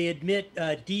they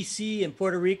admit D.C. and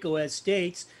Puerto Rico as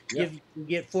states.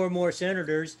 Get 4 more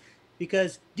senators,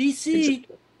 because D.C.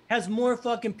 has more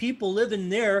fucking people living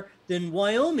there than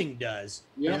Wyoming does.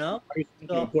 Yep. You know,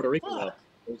 so, Puerto Rico.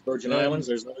 There's Virgin Islands.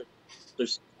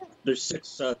 There's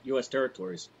 6 U.S.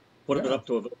 territories. Put it up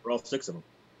to a vote for all 6 of them.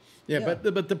 Yeah,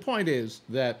 but the point is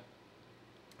that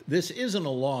this isn't a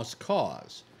lost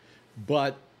cause,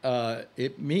 but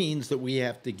it means that we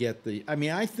have to get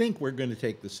I think we're going to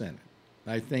take the Senate.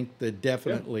 I think that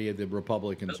definitely the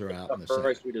Republicans are out in the Senate.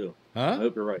 Christ we do. Huh? I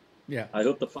hope you're right. Yeah. I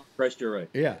hope Christ you're right.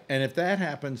 Yeah, and if that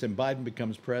happens and Biden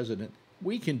becomes president,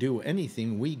 we can do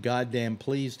anything we goddamn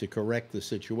please to correct the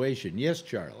situation. Yes,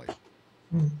 Charlie.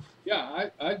 Yeah,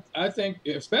 I think,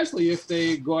 especially if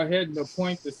they go ahead and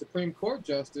appoint the Supreme Court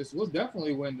justice, we'll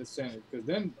definitely win the Senate, because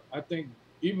then I think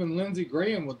even Lindsey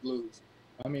Graham would lose.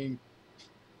 I mean,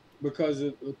 because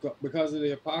of the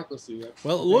hypocrisy.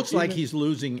 Well, it looks like he's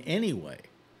losing anyway.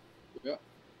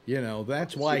 Yeah.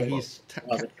 That's why he's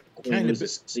kind of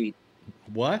seat.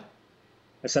 What?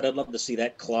 I said I'd love to see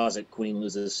that closet queen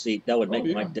lose his seat. That would make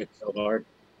my dick so hard.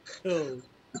 Oh.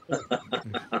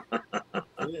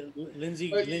 Lindsey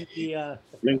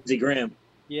Graham.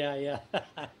 Yeah.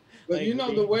 But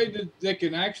the way that they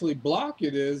can actually block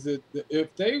it is that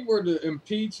if they were to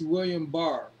impeach William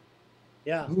Barr,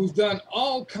 who's done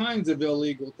all kinds of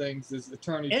illegal things as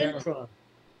Attorney General,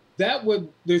 that would,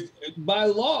 by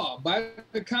law, by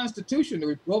the Constitution, the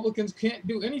Republicans can't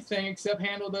do anything except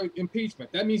handle the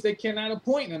impeachment. That means they cannot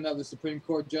appoint another Supreme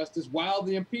Court justice while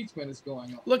the impeachment is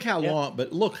going on. Look how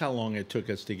long it took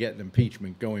us to get an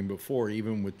impeachment going before,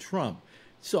 even with Trump.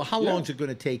 So how long is it going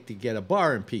to take to get a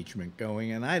Barr impeachment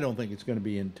going? And I don't think it's going to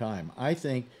be in time. I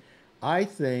think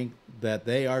that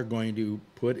they are going to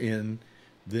put in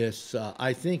this.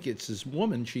 I think it's this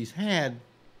woman. She's had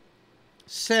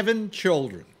 7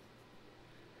 children,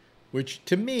 which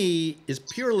to me is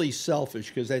purely selfish,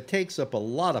 because that takes up a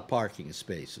lot of parking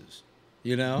spaces.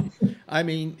 I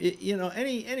mean,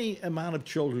 any amount of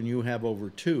children you have over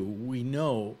 2, we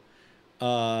know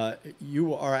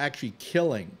you are actually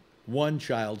killing one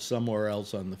child somewhere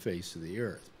else on the face of the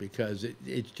earth, because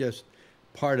it's just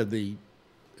part of the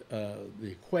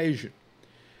equation.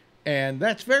 And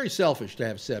that's very selfish to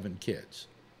have 7 kids.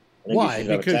 Why?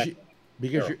 Because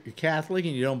you're Catholic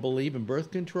and you don't believe in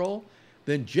birth control?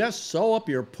 Then just sew up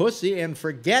your pussy and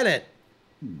forget it.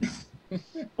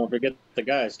 Don't forget the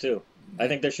guys, too. I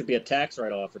think there should be a tax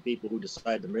write-off for people who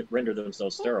decide to render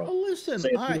themselves sterile. Well, listen,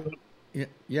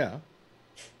 yeah.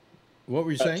 What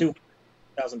were you saying?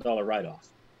 $2,000 write-off.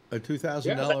 A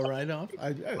 $2,000 write-off?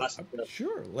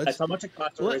 Sure. That's how much it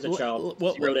costs to raise a child,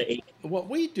 0 to 8. What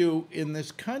we do in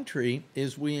this country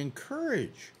is we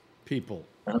encourage people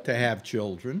to have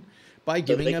children by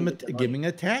giving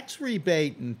a tax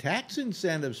rebate and tax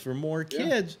incentives for more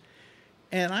kids.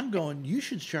 And I'm going, you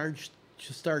should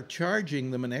start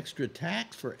charging them an extra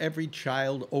tax for every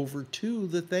child over 2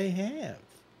 that they have.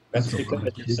 That's because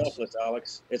it's selfless,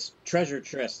 Alex. It's treasure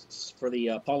chests for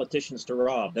the politicians to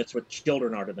rob. That's what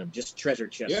children are to them. Just treasure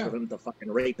chests for them to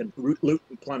fucking rape and loot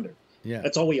and plunder. Yeah.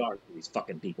 That's all we are to these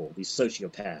fucking people, these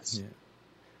sociopaths. Yeah.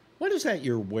 What is that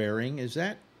you're wearing? Is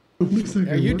that...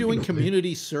 Are you doing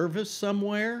community service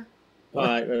somewhere?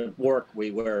 At work,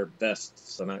 we wear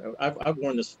vests, and I've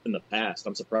worn this in the past.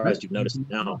 I'm surprised you've noticed it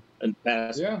now. In the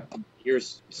past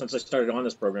years, since I started on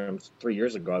this program 3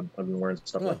 years ago, I've been wearing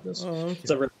stuff like this.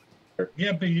 Okay. But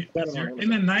you're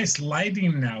in a nice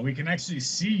lighting now. We can actually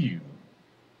see you.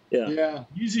 Yeah.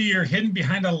 Usually you're hidden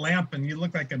behind a lamp, and you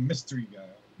look like a mystery guy.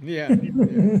 Yeah.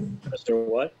 Mr.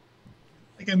 What?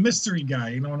 Like a mystery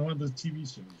guy, on one of those TV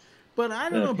shows. But I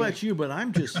don't know about you, but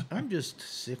I'm just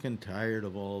sick and tired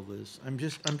of all this. I'm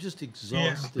just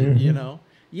exhausted,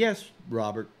 Yes,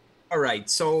 Robert. All right,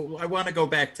 so I want to go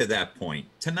back to that point.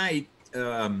 Tonight,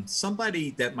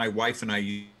 somebody that my wife and I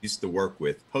used to work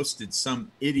with posted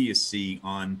some idiocy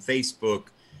on Facebook,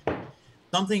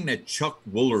 something that Chuck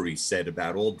Woolery said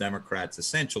about all Democrats,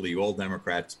 essentially all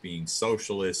Democrats being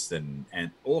socialists and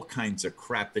all kinds of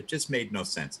crap that just made no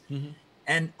sense. Mm-hmm.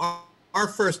 And our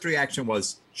first reaction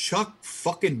was, Chuck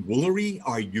fucking Woolery?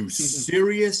 Are you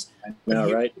serious?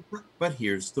 Right. But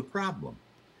here's the problem.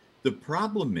 The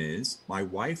problem is my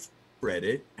wife read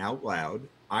it out loud.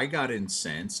 I got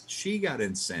incensed. She got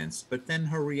incensed. But then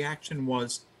her reaction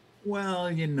was,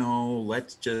 well,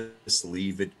 let's just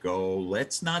leave it go.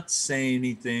 Let's not say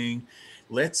anything.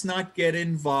 Let's not get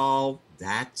involved.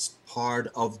 That's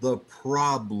part of the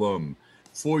problem.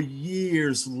 For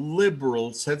years,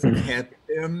 liberals have kept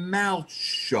their mouths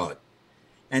shut.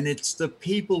 And it's the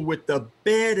people with the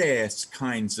badass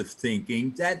kinds of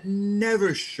thinking that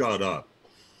never shut up.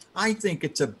 I think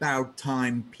it's about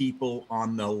time people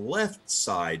on the left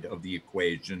side of the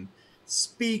equation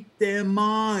speak their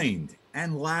mind,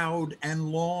 and loud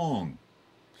and long.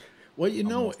 Well,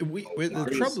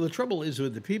 the trouble is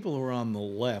with the people who are on the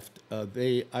left,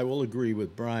 I will agree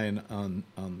with Brian on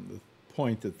the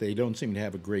point that they don't seem to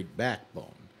have a great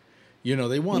backbone.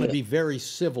 They want to be very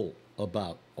civil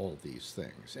about all these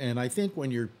things. And I think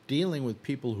when you're dealing with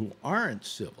people who aren't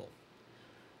civil,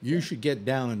 you should get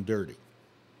down and dirty,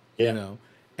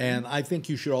 and I think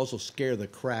you should also scare the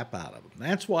crap out of them.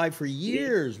 That's why for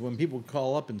years when people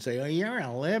call up and say, oh, you're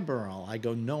a liberal, I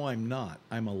go, no, I'm not.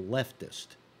 I'm a leftist.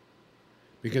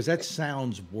 Because that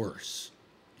sounds worse,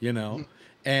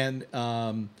 And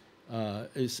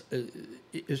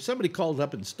if somebody called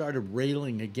up and started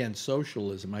railing against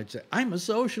socialism, I'd say, I'm a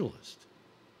socialist.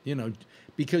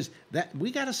 Because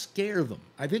we got to scare them.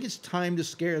 I think it's time to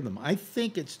scare them. I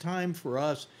think it's time for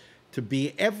us to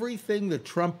be everything that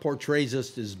Trump portrays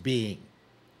us as being.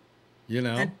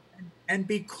 And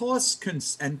because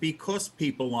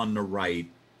people on the right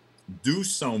do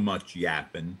so much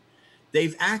yapping,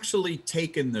 they've actually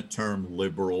taken the term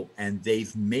liberal and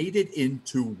they've made it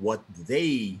into what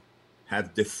they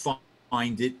have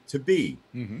defined it to be.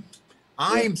 Mm-hmm.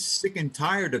 I'm sick and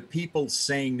tired of people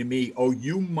saying to me, oh,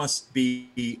 you must be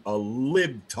a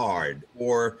libtard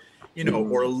or,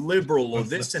 or a liberal or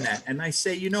this and that. And I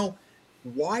say,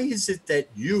 why is it that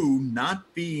you,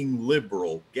 not being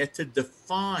liberal, get to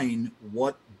define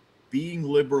what being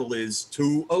liberal is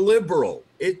to a liberal?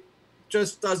 It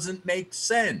just doesn't make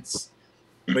sense.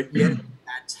 But yet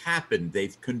that's happened.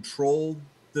 They've controlled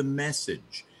the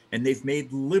message and they've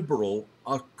made liberal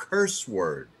a curse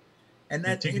word. And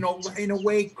that, in a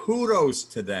way, kudos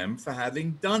to them for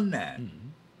having done that. Mm-hmm.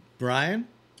 Brian?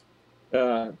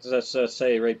 Let's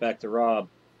say right back to Rob.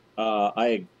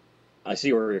 I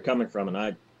see where you're coming from, and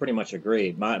I pretty much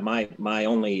agree. My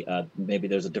only, maybe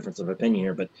there's a difference of opinion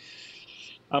here, but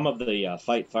I'm of the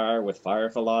fight fire with fire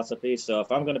philosophy. So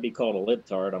if I'm going to be called a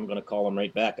libtard, I'm going to call them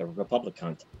right back a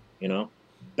Republican,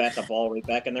 bat the ball right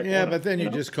back in their corner. But then you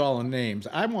just call them names.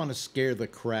 I want to scare the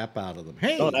crap out of them.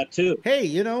 Hey, that too.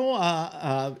 Hey,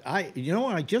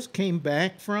 I just came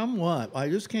back from what? I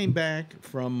just came back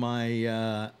from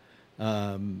my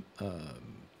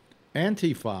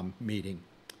Antifa meeting.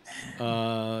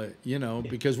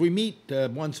 Because we meet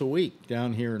once a week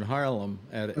down here in Harlem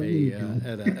at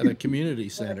a community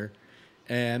center,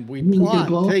 and we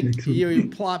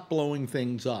plot blowing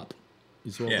things up.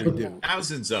 Is what we do.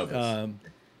 Thousands of us.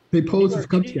 They pose as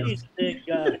Cub Scouts.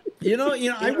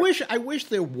 I wish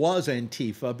there was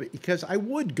Antifa, because I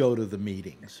would go to the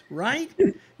meetings, right?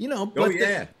 You know, but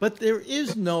but there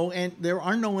is no, and there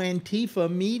are no Antifa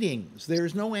meetings.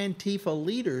 There's no Antifa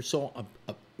leader. So,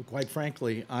 quite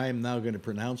frankly, I am now going to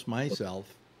pronounce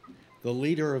myself the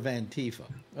leader of Antifa.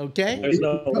 Okay? There's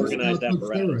no organized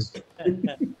apparatus.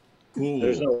 Cool.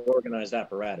 There's no organized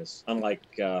apparatus, unlike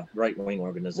right-wing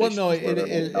organizations. Well,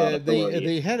 no,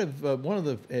 the head of one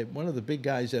of the big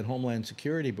guys at Homeland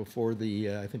Security before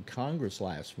the I think Congress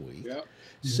last week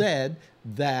said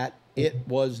that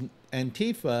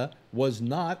Antifa was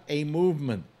not a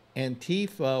movement.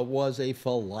 Antifa was a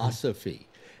philosophy.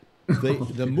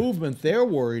 The movement they're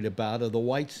worried about are the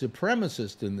white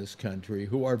supremacists in this country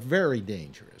who are very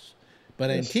dangerous. But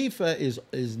Antifa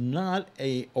is not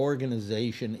an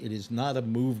organization. It is not a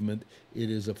movement.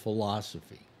 It is a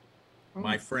philosophy.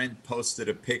 My friend posted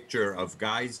a picture of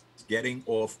guys getting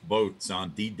off boats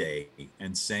on D-Day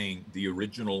and saying the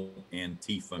original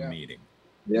Antifa meeting.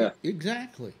 Yeah,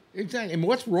 exactly. And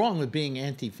what's wrong with being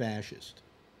anti-fascist?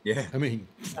 Yeah, I mean,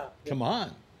 come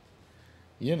on.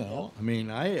 You know, I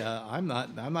mean, I'm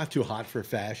not too hot for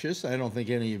fascists. I don't think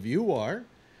any of you are.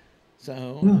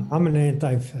 So no, I'm an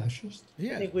anti-fascist.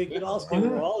 Yeah, I think we could all say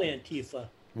we're all Antifa.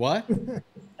 What?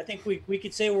 I think we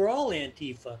could say we're all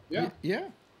Antifa. Yeah.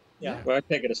 Well, I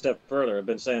take it a step further. I've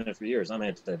been saying it for years. I'm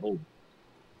anti-bully.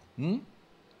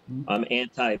 I'm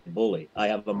anti-bully. I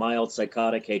have a mild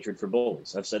psychotic hatred for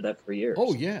bullies. I've said that for years.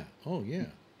 Oh yeah.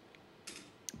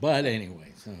 But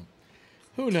anyway, so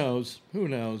who knows? You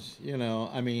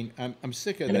know, I mean, I'm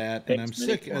sick of that, and I'm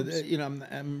sick. You know,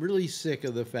 I'm really sick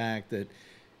of the fact that,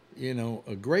 you know,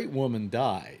 a great woman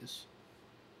dies.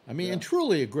 I mean, and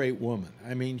truly a great woman.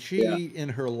 I mean, she in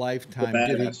her lifetime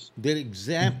did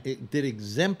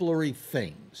exemplary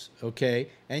things. Okay,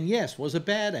 and yes, was a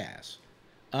badass.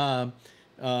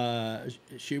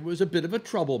 She was a bit of a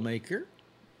troublemaker,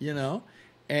 you know,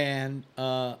 and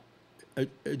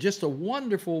just a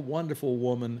wonderful, wonderful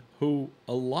woman who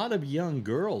a lot of young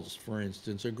girls, for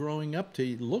instance, are growing up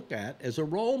to look at as a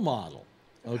role model.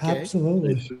 Okay,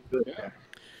 absolutely.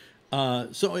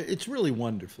 So it's really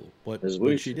wonderful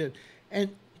what she did. And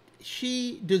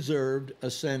she deserved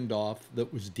a send-off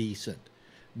that was decent.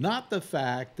 Not the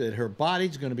fact that her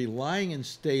body's going to be lying in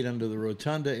state under the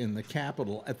rotunda in the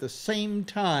Capitol at the same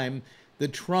time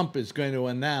that Trump is going to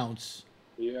announce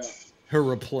her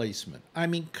replacement. I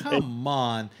mean, come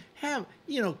on.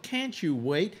 Can't you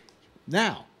wait?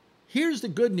 Now, here's the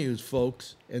good news,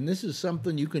 folks, and this is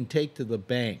something you can take to the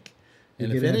bank.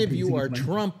 And if any of you are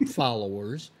Trump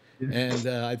followers, and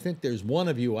I think there's one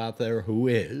of you out there who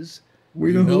is.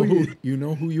 You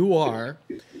know who you are.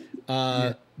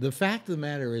 The fact of the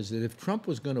matter is that if Trump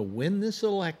was going to win this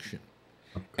election,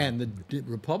 and the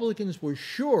Republicans were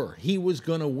sure he was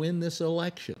going to win this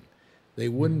election, they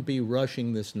wouldn't be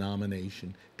rushing this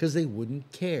nomination because they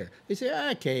wouldn't care. They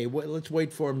say, okay, well, let's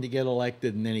wait for him to get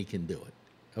elected and then he can do it.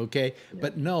 Okay? Yeah.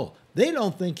 But no, they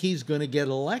don't think he's going to get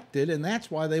elected, and that's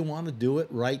why they want to do it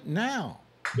right now.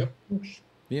 Yep.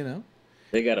 You know?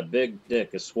 They got a big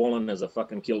dick as swollen as a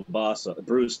fucking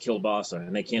bruised kielbasa,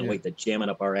 and they can't wait to jam it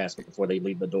up our ass before they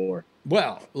leave the door.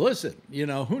 Well, listen, you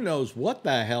know, who knows what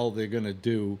the hell they're going to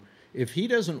do if he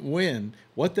doesn't win,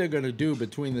 what they're going to do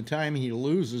between the time he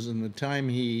loses and the time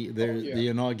the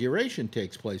inauguration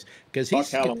takes place. Because he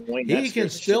can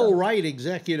still write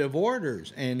executive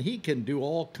orders, and he can do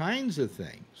all kinds of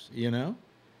things, you know?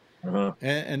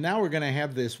 And now we're going to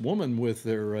have this woman with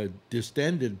her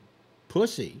distended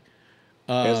pussy,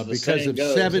 because of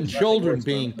 7 children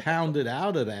being pounded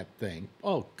out of that thing.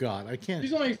 Oh, God, I can't.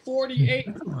 She's only 48.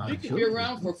 She could be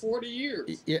around for 40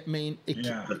 years. I mean,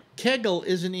 Kegel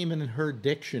isn't even in her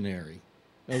dictionary,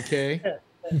 okay?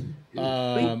 What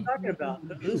are you talking about?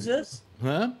 Who's this?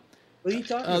 Huh? What are you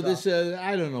talking about? This,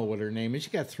 I don't know what her name is.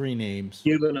 She got 3 names.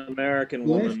 Cuban-American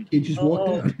woman. He just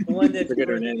walked out. The one that's forget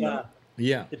her name.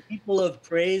 The People of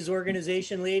Praise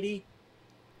organization lady.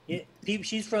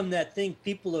 She's from that thing,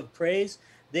 People of Praise.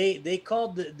 They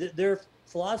called their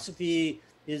philosophy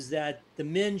is that the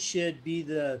men should be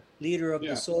the leader of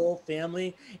the soul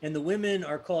family, and the women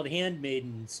are called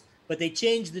handmaidens. But they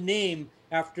changed the name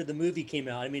after the movie came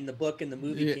out. I mean, the book and the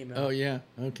movie came out. Oh yeah,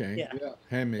 okay. Yeah.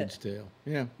 Handmaid's Tale.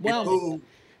 Yeah. Well, who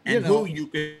you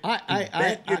can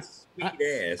bet your sweet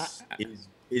ass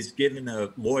is given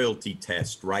a loyalty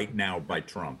test right now by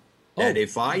Trump. That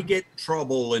if I get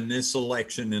trouble in this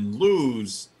election and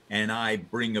lose, and I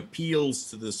bring appeals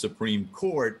to the Supreme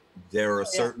Court, there are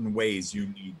certain ways you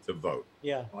need to vote.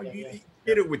 You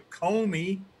did it with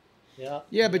Comey.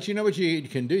 Yeah, but you know what you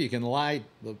can do? You can lie.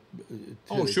 You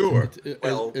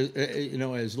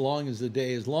know, as long as the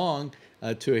day is long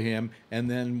to him,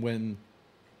 and then when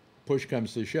push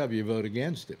comes to shove, you vote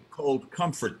against him. Cold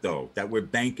comfort, though, that we're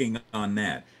banking on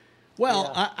that.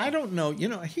 Well, yeah. I don't know.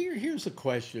 Here's the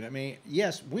question. I mean,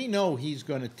 yes, we know he's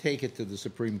going to take it to the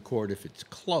Supreme Court if it's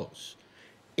close.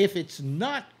 If it's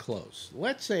not close,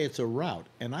 let's say it's a rout,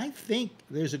 and I think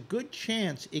there's a good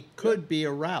chance it could be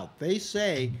a rout. They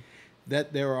say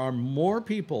that there are more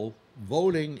people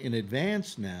voting in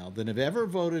advance now than have ever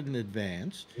voted in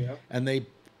advance, and they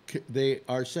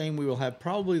are saying we will have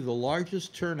probably the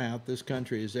largest turnout this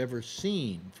country has ever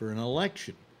seen for an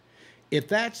election. If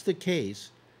that's the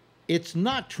case, it's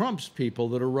not Trump's people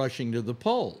that are rushing to the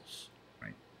polls.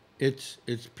 Right. It's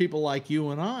people like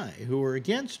you and I who are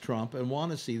against Trump and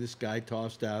want to see this guy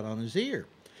tossed out on his ear.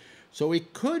 So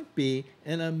it could be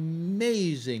an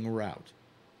amazing rout,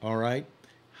 all right?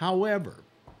 However,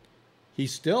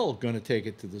 he's still going to take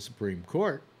it to the Supreme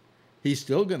Court. He's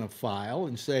still going to file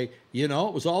and say, it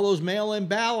was all those mail-in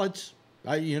ballots.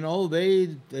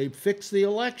 They fixed the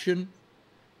election.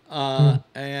 I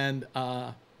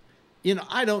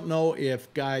don't know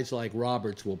if guys like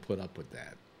Roberts will put up with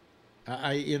that.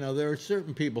 There are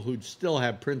certain people who still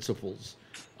have principles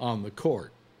on the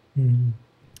court. Even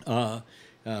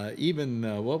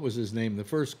what was his name? The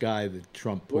first guy that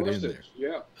Trump put in there.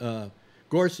 Yeah.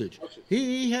 Gorsuch.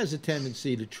 He has a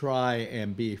tendency to try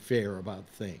and be fair about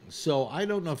things. So I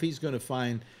don't know if he's going to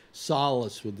find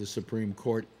solace with the Supreme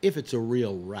Court if it's a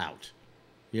real rout,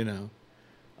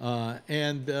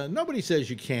 nobody says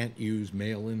you can't use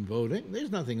mail-in voting.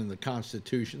 There's nothing in the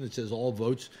Constitution that says all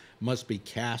votes must be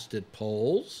cast at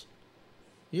polls.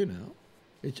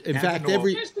 It's, in fact,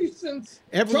 especially since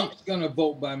Trump's going to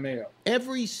vote by mail.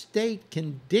 Every state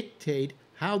can dictate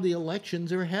how the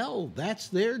elections are held. That's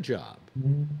their job.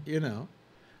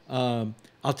 I'll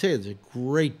tell you, there's a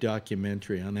great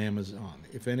documentary on Amazon,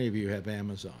 if any of you have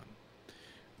Amazon.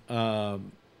 I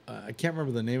can't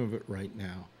remember the name of it right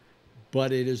now.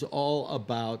 But it is all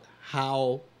about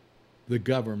how the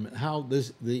government,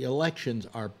 the elections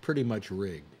are pretty much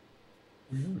rigged,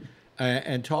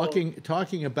 and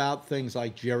talking about things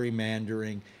like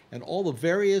gerrymandering and all the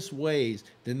various ways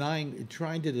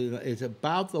it's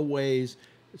about the ways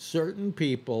certain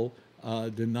people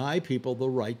deny people the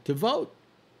right to vote.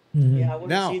 Yeah, I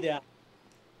want to see that.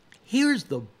 Here's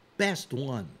the best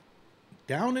one.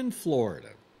 Down in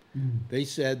Florida, they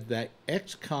said that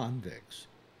ex-convicts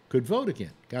could vote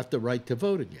again, got the right to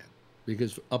vote again,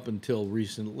 because up until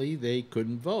recently they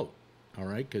couldn't vote, all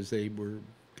right, because they were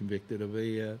convicted of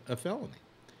a felony.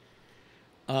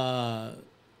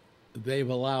 They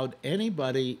allowed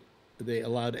anybody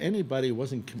who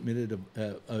wasn't convicted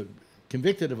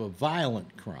of a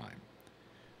violent crime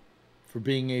for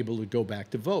being able to go back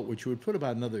to vote, which would put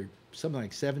about something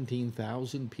like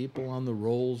 17,000 people on the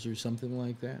rolls or something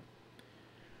like that.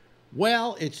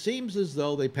 Well, it seems as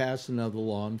though they passed another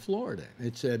law in Florida.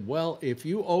 It said, well, if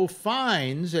you owe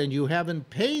fines and you haven't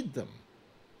paid them,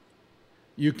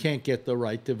 you can't get the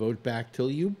right to vote back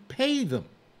till you pay them.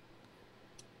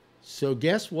 So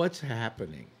guess what's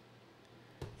happening?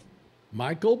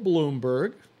 Michael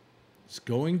Bloomberg is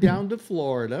going down to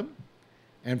Florida,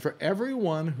 and for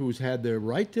everyone who's had their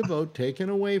right to vote taken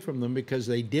away from them because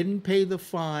they didn't pay the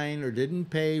fine or didn't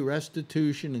pay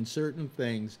restitution and certain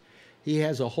things, he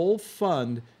has a whole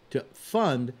fund to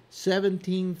fund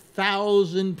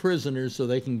 17,000 prisoners so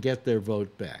they can get their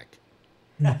vote back.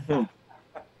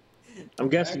 I'm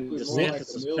guessing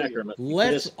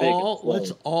let's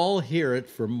all hear it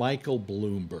for Michael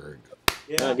Bloomberg.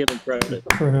 Yeah, I'll give him credit.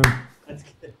 For him.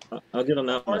 I'll give him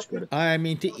that much credit. I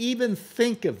mean, to even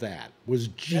think of that was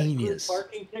genius.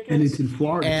 And it's in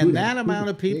Florida. And that amount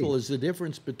of people is the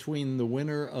difference between the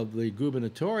winner of the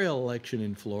gubernatorial election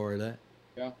in Florida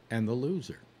and the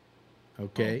loser.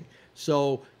 Okay?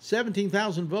 So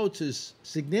 17,000 votes is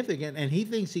significant, and he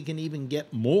thinks he can even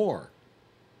get more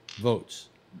votes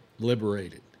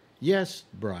liberated. Yes,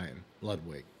 Brian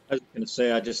Ludwig. I was going to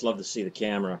say, I just love to see the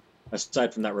camera.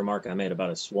 Aside from that remark I made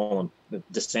about a swollen,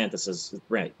 DeSantis'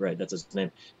 right, that's his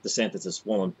name, DeSantis'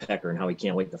 swollen pecker and how he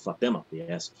can't wait to fuck them up the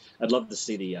ass. I'd love to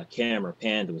see the camera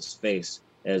pan to his face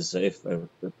as if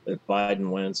Biden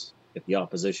wins, if the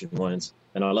opposition wins.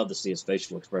 And I love to see his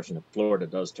facial expression if Florida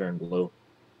does turn blue.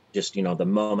 Just, the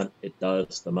moment it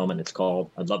does, the moment it's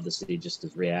called, I'd love to see just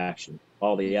his reaction.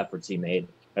 All the efforts he made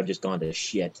have just gone to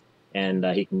shit. And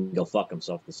he can go fuck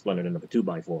himself to splinter into a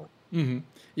 2x4. Mm-hmm.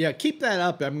 Yeah, keep that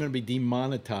up. I'm going to be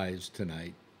demonetized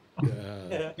tonight.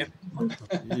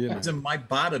 It's in my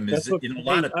bottom. Is it in a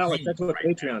lot of Alex, that's what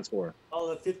Patreon's for.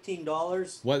 Oh, the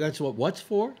 $15. What? That's what's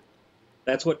for?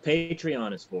 That's what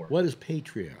Patreon is for. What is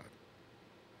Patreon?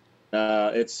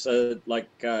 It's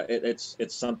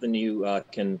something you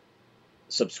can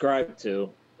subscribe to,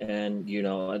 And, you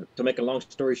know, to make a long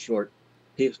story short,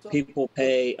 people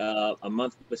pay a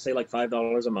month, let's say like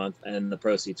 $5 a month, and the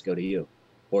proceeds go to you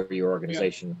or your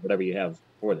organization, whatever you have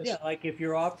for this. Yeah, like if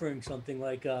you're offering something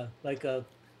like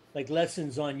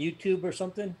lessons on YouTube or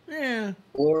something. Yeah.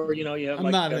 Or, you know, you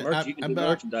have you can do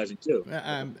merchandising too.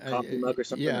 Coffee mug or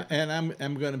something. Yeah, and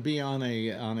I'm going to be on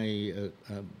a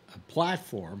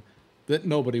platform that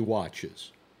nobody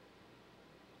watches.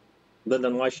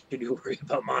 Then why should you worry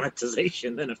about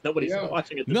monetization then if nobody's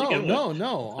watching it? No.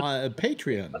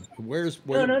 Patreon.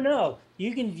 No.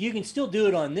 You can still do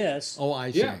it on this. Oh, I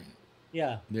see.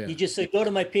 Yeah. You just say go to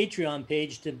my Patreon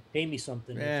page to pay me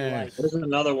something if you like. There's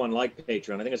another one like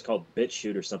Patreon. I think it's called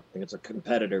BitChute or something. It's a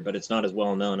competitor, but it's not as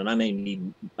well known. And I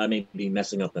may be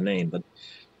messing up the name, but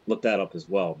look that up as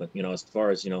well. But you know, as far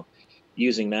as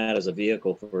using that as a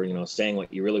vehicle for saying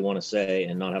what you really want to say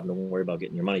and not having to worry about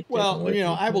getting your money taken away.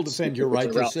 I will defend your right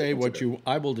to say what you.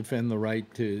 I will defend the right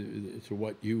to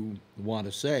what you want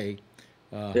to say.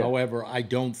 However, I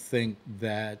don't think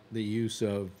that the use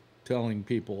of telling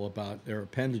people about their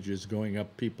appendages going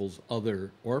up people's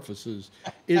other orifices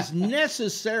is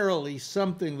necessarily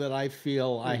something that I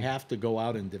feel I have to go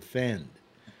out and defend.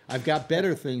 I've got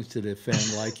better things to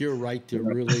defend, like your right to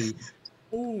really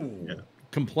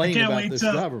complain about this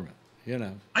government.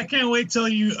 I can't wait till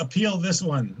you appeal this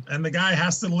one, and the guy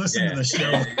has to listen to the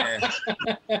show.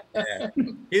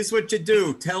 Here's what you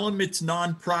do: tell him it's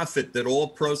non-profit, that all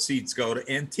proceeds go to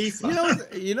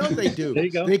Antifa. You know what they do? There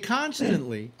you go. They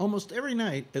constantly, almost every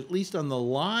night, at least on the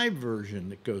live version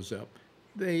that goes up,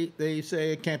 they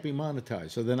say it can't be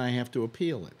monetized. So then I have to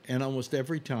appeal it, and almost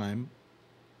every time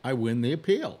I win the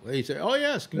appeal. They say, "Oh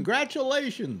yes,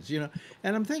 congratulations!"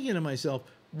 And I'm thinking to myself,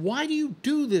 why do you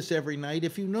do this every night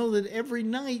if you know that every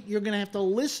night you're going to have to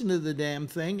listen to the damn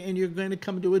thing and you're going to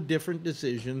come to a different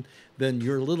decision than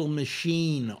your little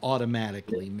machine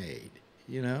automatically made,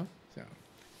 So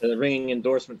the ringing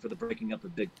endorsement for the breaking up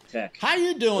of big tech. How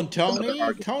you doing, Tony?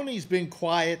 Tony's been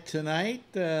quiet tonight.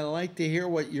 I'd like to hear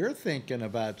what you're thinking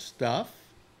about stuff.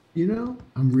 I'm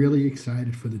really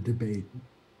excited for the debate.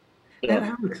 And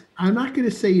Alex, I'm not going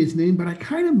to say his name, but I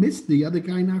kind of miss the other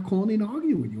guy not calling and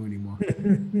arguing with you anymore.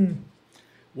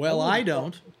 Well, I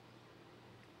don't.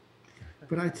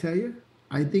 But I tell you,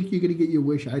 I think you're going to get your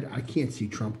wish. I can't see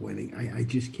Trump winning. I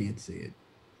just can't see it.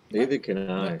 Neither can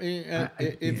I.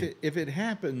 If it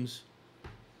happens,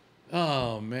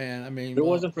 oh man, I mean, if it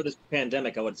wasn't for this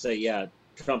pandemic, I would say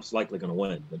Trump's likely going to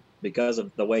win. But because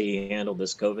of the way he handled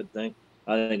this COVID thing,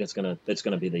 I think it's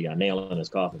gonna be the nail in his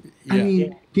coffin. I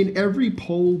mean, can every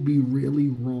poll be really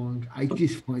wrong? I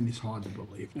just find this hard to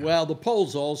believe. Well, the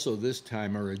polls also this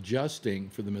time are adjusting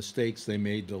for the mistakes they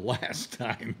made the last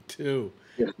time too.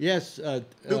 Yeah. Yes.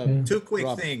 Two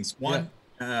quick things. One,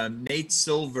 Nate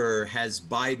Silver has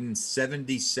Biden's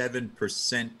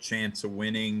 77% chance of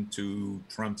winning to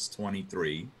Trump's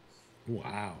 23%.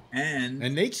 Wow. And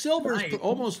Nate Silver's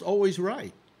almost always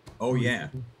right. Oh yeah,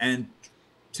 and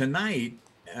tonight,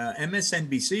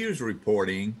 MSNBC is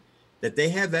reporting that they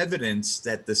have evidence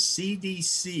that the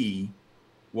CDC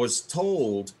was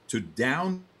told to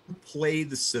downplay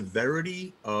the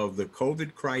severity of the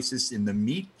COVID crisis in the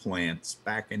meat plants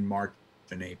back in March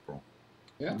and April.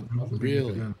 Yeah.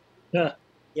 Really? Yeah.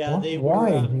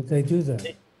 Why did they do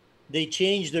that? They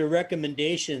changed their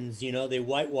recommendations. They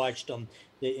whitewashed them.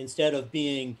 Instead of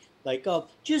being like, oh,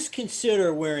 just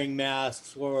consider wearing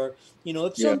masks, or,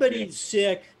 if somebody's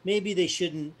sick, maybe they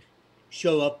shouldn't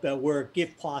show up at work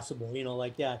if possible,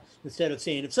 like that. Instead of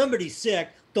saying, if somebody's sick,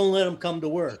 don't let them come to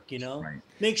work, Right.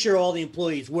 Make sure all the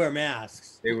employees wear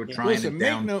masks. They were trying to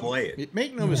downplay it.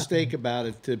 Make no mistake about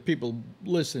it, to people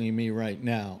listening to me right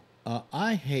now.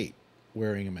 I hate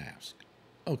wearing a mask,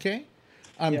 okay?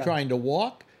 I'm trying to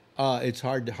walk. It's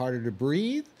harder to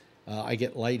breathe. I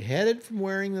get lightheaded from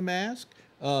wearing the mask.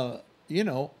 I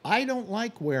don't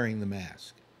like wearing the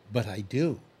mask, but I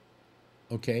do.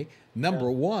 Okay?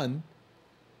 Number one,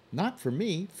 not for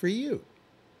me, for you.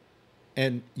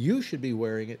 And you should be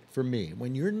wearing it for me.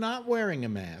 When you're not wearing a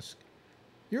mask,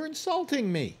 you're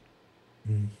insulting me.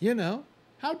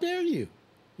 How dare you?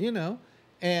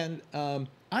 And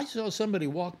I saw somebody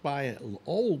walk by, an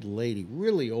old lady,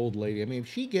 really old lady. I mean, if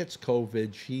she gets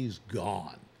COVID, she's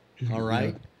gone. All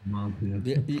right?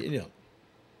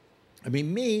 I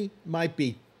mean, me might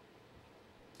be,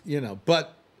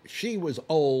 but she was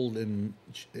old, and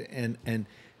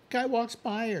guy walks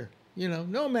by her,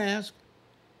 no mask.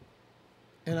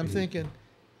 And I'm thinking,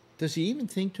 does he even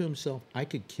think to himself, I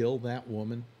could kill that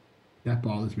woman? That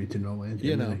bothers me to no end.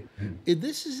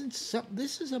 This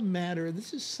is a matter,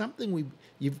 this is something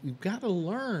we've got to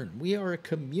learn. We are a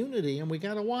community, and we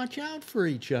got to watch out for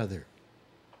each other.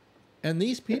 And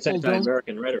these people That's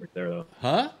anti-American rhetoric there, though.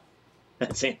 Huh?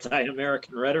 That's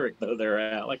anti-American rhetoric, though, there,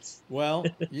 Alex. Well,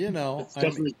 you know, it's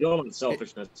just building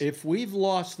selfishness. If we've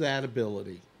lost that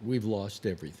ability, we've lost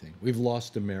everything. We've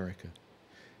lost America.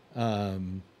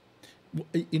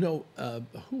 You know,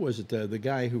 who was it? The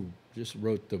guy who just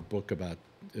wrote the book about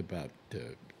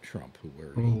Trump,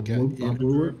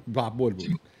 Bob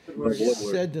Woodward.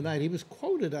 Said tonight, he was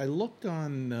quoted. I looked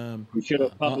on. We should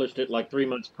have published it like 3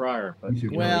 months prior. But,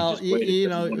 well, you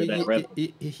know,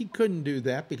 he couldn't do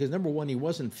that because number one, he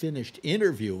wasn't finished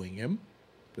interviewing him.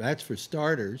 That's for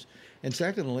starters. And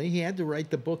secondly, he had to write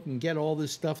the book and get all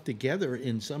this stuff together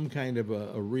in some kind of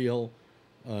a real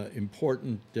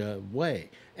important way.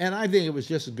 And I think it was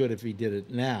just as good if he did it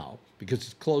now because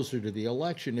it's closer to the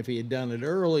election. If he had done it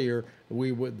earlier,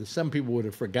 some people would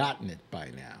have forgotten it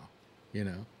by now, you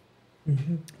know.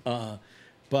 Mm-hmm.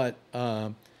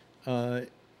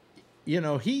 You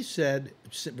know, he said,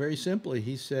 very simply,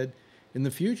 he said, in the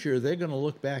future, they're going to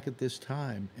look back at this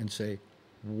time and say,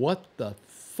 what the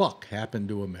fuck happened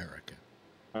to America?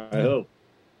 I hope.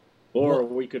 Or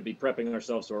we could be prepping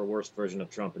ourselves to our worst version of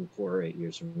Trump in 4 or 8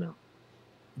 years from now.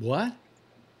 What?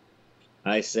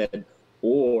 I said,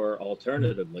 or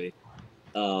alternatively,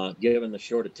 given the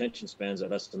short attention spans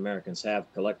that us Americans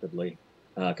have collectively,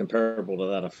 comparable to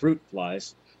that of fruit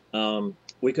flies,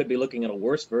 we could be looking at a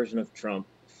worse version of Trump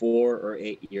 4 or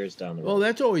 8 years down the road. Well,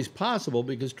 that's always possible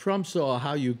because Trump saw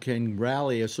how you can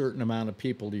rally a certain amount of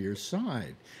people to your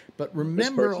side. But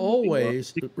remember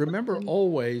always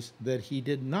that he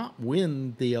did not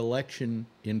win the election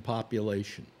in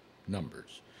population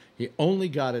numbers. He only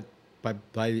got it by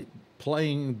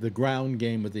playing the ground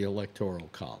game with the Electoral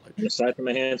College. Aside from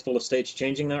a handful of states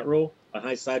changing that rule,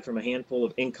 aside from a handful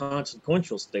of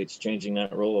inconsequential states changing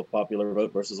that rule of popular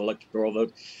vote versus electoral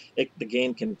vote, the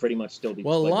game can pretty much still be played.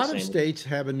 Well, a lot of states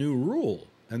have a new rule,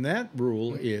 and that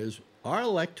rule is our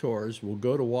electors will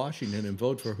go to Washington and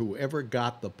vote for whoever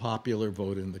got the popular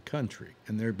vote in the country.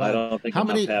 And they're about, I don't think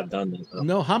enough have done this.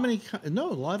 No,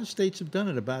 a lot of states have done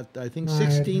it. About, I think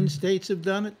 16 states have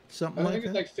done it, something like that. I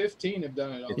think it's like 15 have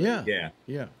done it already.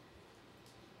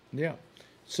 Yeah.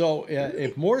 So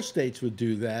if more states would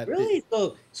do that. Really?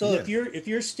 So if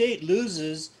your state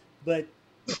loses, but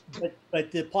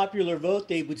the popular vote,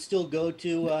 they would still go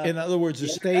to. In other words, a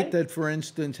state that, for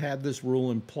instance, had this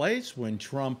rule in place when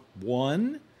Trump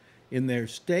won in their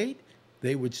state,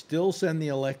 they would still send the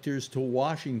electors to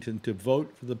Washington to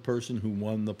vote for the person who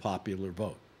won the popular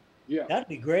vote. Yeah, that'd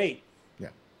be great. Yeah.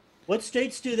 What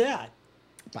states do that?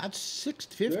 About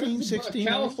 15, 16.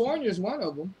 California is one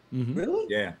of them. Mm-hmm. Really?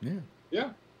 Yeah. Didn't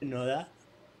know that.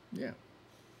 Yeah.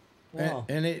 Wow.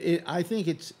 And I think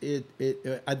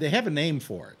they have a name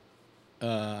for it,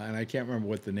 and I can't remember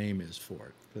what the name is for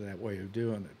it, for that way of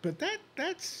doing it. But that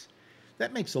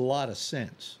makes a lot of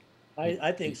sense.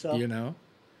 I think so. You know,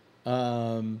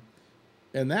 and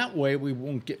that way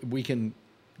we can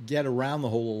get around the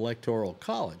whole electoral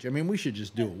college. I mean, we should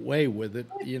just do away with it.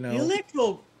 You know, the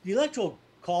electoral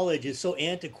college is so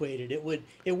antiquated.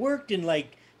 It worked in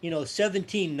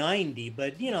 1790,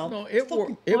 but no,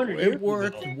 it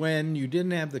worked when you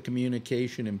didn't have the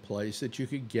communication in place that you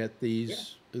could get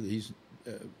these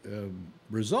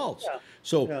results. Yeah.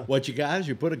 So what you got is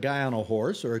you put a guy on a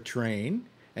horse or a train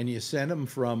and you send him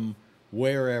from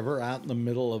wherever out in the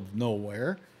middle of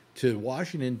nowhere to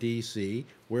Washington, D.C.,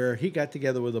 where he got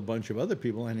together with a bunch of other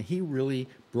people and he really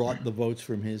brought the votes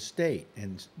from his state.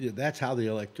 And that's how the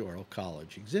Electoral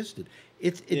College existed.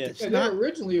 It's not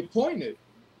originally appointed.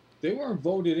 They weren't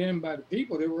voted in by the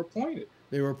people. They were appointed.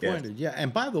 They were appointed, yeah.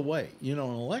 And by the way, an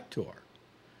elector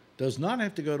does not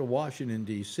have to go to Washington,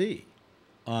 D.C.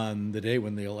 on the day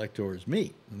when the electors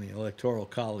meet, when the Electoral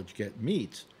College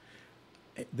meets.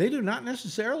 They do not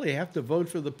necessarily have to vote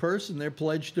for the person they're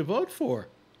pledged to vote for.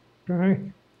 Right.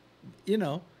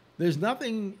 There's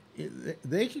nothing.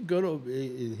 They could go to.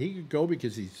 He could go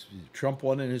because Trump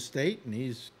won in his state, and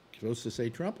he's supposed to say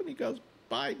Trump, and he goes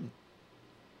Biden.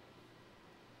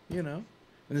 And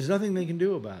there's nothing they can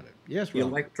do about it. Yes, the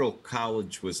Electoral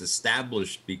College was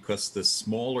established because the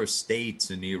smaller states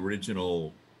in the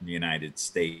original United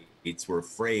States were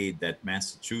afraid that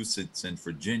Massachusetts and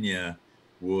Virginia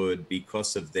would,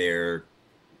 because of their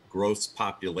gross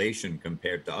population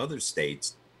compared to other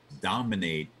states,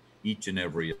 dominate each and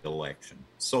every election.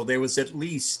 So there was at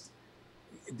least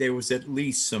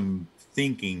some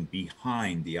thinking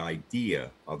behind the idea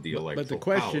of the electoral college. But the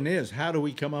question is, how do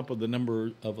we come up with the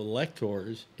number of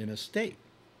electors in a state?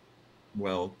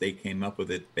 Well, they came up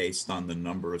with it based on the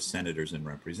number of senators and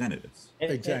representatives.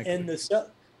 Exactly. And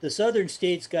the southern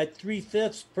states got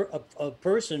 3/5 a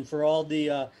person for all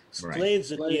the slaves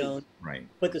that they owned. Right.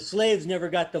 But the slaves never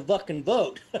got the fucking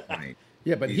vote. Right.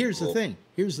 Yeah, but here's the thing.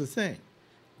 Here's the thing.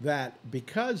 That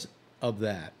because of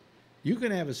that, you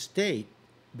can have a state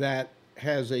that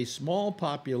has a small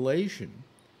population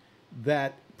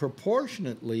that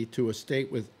proportionately to a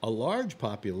state with a large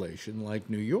population like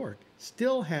New York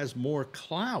still has more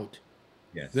clout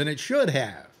than it should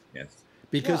have. Yes.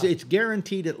 Because it's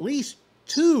guaranteed at least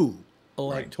 2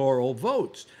 electoral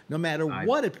votes, no matter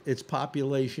what its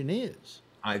population is.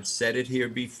 I've said it here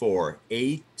before.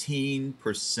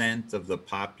 18% of the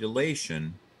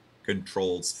population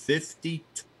controls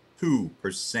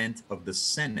 52% of the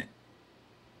Senate.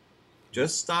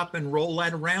 Just stop and roll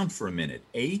that around for a minute.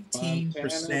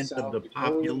 18% of the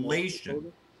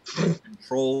population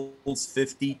controls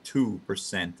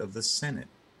 52% of the Senate.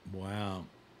 Wow.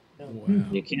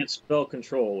 You can't spell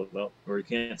control without, or you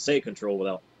can't say control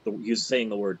without you saying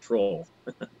the word troll.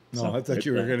 No, I thought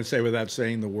you were going to say without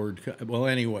saying the word. Well,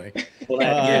 anyway. Well,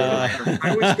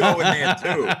 I was going there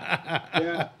too.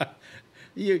 Yeah.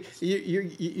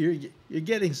 You're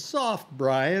getting soft,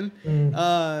 Brian.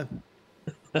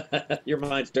 Your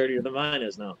mind's dirtier than mine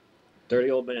is now.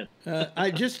 Dirty old man. I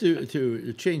just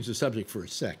to change the subject for a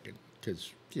second,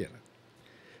 because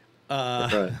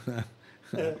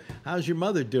how's your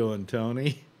mother doing,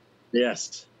 Tony?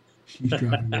 Yes. She's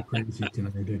driving me crazy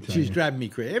tonight. She's driving me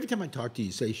crazy. Every time I talk to you,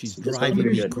 you say she's driving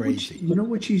me crazy. You know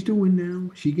what she's doing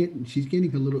now? She's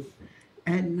getting a little.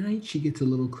 At night, she gets a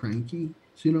little cranky.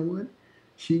 So you know what?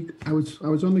 I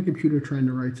was on the computer trying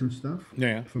to write some stuff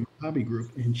from a hobby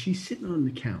group, and she's sitting on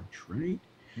the couch, right?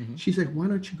 Mm-hmm. She's like, "Why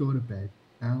don't you go to bed,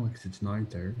 Alex? It's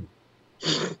 9:30."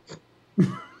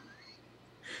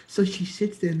 So she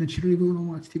sits there, and then she don't even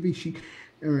want to watch TV.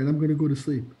 All right, I'm going to go to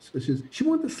sleep. So she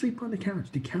wanted to sleep on the couch.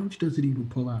 The couch doesn't even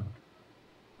pull out.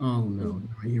 Oh, no.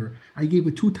 I hear her. I gave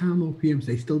her 2 Tylenol PMs.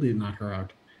 They still didn't knock her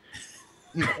out.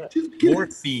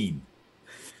 Morphine.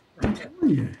 I'm telling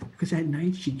you. Because at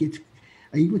night, she gets...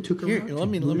 I even took her Here, out. let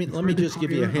me just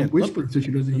give you a hint. Whispering so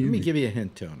she doesn't hear me. Let me give you a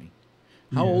hint, Tony.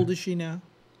 How old is she now?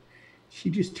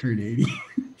 She just turned 80.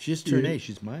 She just turned 80.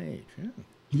 She's my age. Yeah,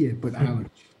 yeah, but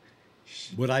Alex...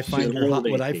 Would I find her hot?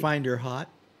 Would I find her hot?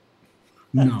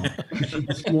 No, she's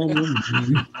a small woman.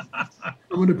 I'm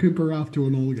going to pimp her off to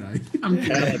an old guy. I'm you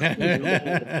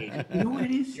know what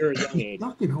it is? You're a young She's age.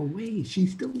 stuck in her ways. She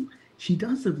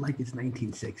does it like it's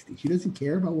 1960. She doesn't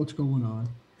care about what's going on.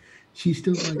 She's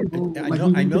still like,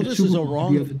 I know this is a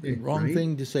wrong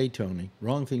thing to say, Tony.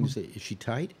 Wrong thing to say. Is she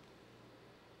tight?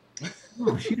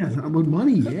 No, she doesn't. With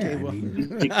money, yeah. Okay, well,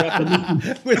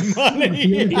 with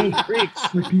money. Like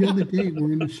the other day,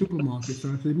 we're in the supermarket,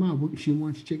 so I said, "Mom, she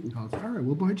wants chicken cutlets." All right,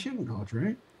 we'll buy chicken cutlets,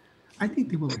 right? I think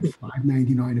they were like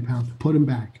 $5.99 a pound. Put them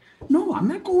back. No, I'm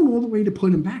not going all the way to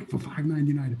put them back for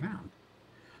 $5.99 a pound.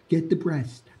 Get the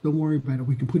breast. Don't worry about it.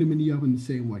 We can put them in the oven the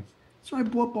same way. So I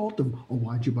bought both of them. Oh,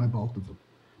 why'd you buy both of them?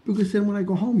 Because then when I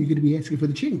go home, you're going to be asking for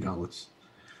the chicken cutlets.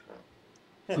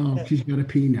 Oh, she's got to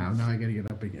pee now. Now I got to get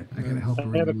up again. I got to help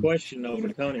her. I have a question though for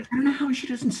Tony. I don't know how she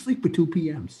doesn't sleep with 2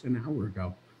 PMs an hour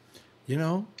ago. You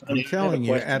know, I'm telling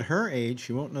you, at her age,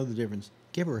 she won't know the difference.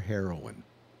 Give her heroin.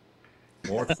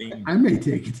 Morphine. I may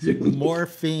take it soon.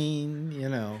 Morphine, you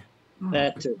know.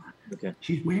 That too. Okay.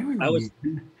 She's wearing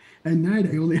it. At night,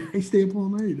 I stay up all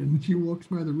night, and she walks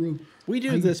by the room. We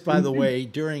do this, by the way,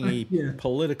 during a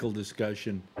political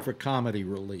discussion for comedy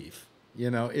relief. You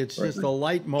know, it's just a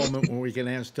light moment when we can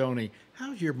ask Tony,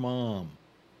 "How's your mom?"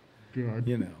 God.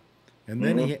 You know, and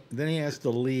then he has to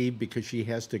leave because she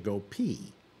has to go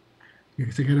pee. Yeah,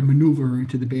 because I got to maneuver her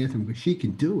into the bathroom because she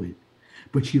can do it,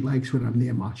 but she likes when I'm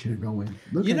there watching her go in.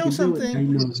 Look, you know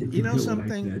something? You know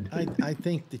something? I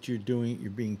think that you're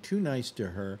being too nice to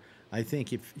her. I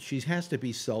think if she has to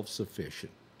be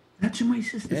self-sufficient. That's what my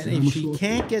sister said. And if she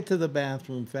can't get to the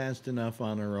bathroom fast enough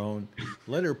on her own,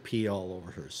 let her pee all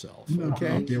over herself.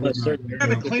 Okay?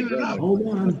 Clean it up. Hold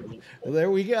on. Well,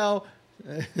 there we go.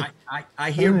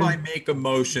 I hereby make a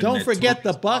motion. Don't forget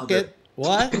the bucket.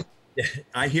 What?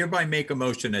 I hereby make a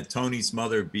motion that Tony's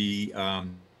mother be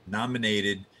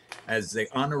nominated as the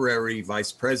honorary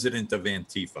vice president of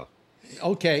Antifa.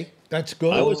 Okay, that's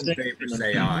good. I was thinking,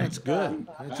 say aye. That's good.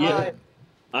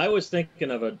 I was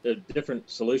thinking of a different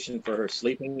solution for her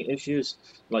sleeping issues,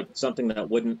 like something that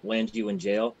wouldn't land you in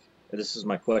jail. This is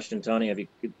my question, Tony. Have you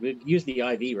used the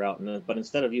IV route, but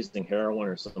instead of using heroin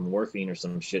or some morphine or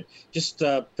some shit, just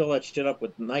fill that shit up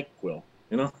with NyQuil,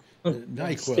 you know?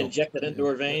 NyQuil. Inject it into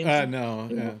her veins.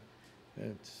 No.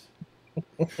 It's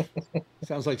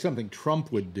sounds like something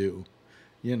Trump would do,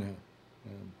 you know.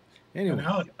 Anyway,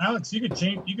 and Alex, you could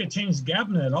change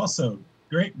GabNet also.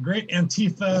 Great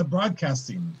Antifa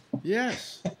broadcasting.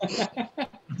 Yes.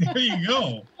 There you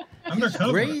go.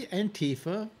 Undercover. Great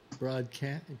Antifa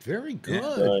broadcast. Very good.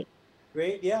 Right.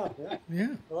 Great, yeah.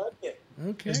 Yeah. I like it.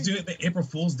 Okay. Let's do it the April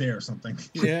Fool's Day or something.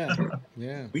 Yeah.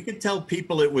 Yeah. We could tell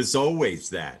people it was always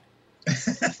that.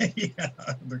 Yeah.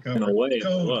 Undercover. In a way, it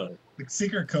code. was. The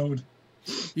secret code.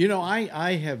 You know,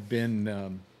 I have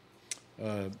been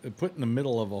put in the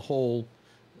middle of a whole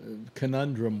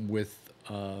conundrum with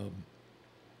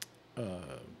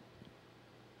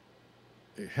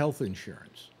health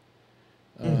insurance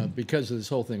because of this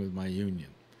whole thing with my union.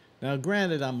 Now,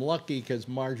 granted, I'm lucky because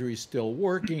Marjorie's still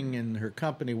working and her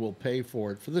company will pay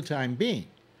for it for the time being.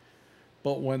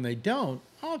 But when they don't,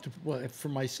 I'll have to, well, for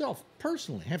myself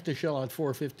personally, have to shell out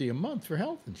 $450 a month for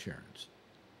health insurance.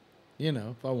 You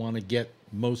know, if I want to get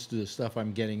most of the stuff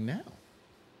I'm getting now.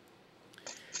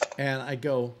 And I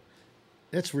go,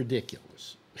 that's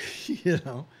ridiculous. You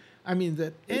know, I mean,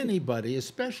 that anybody,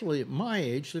 especially at my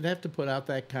age, should have to put out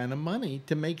that kind of money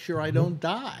to make sure I don't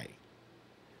die.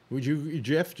 Would you,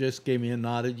 Jeff just gave me a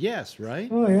nodded yes, right?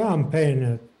 Oh yeah, I'm paying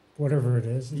it, whatever it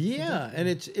is. Yeah, and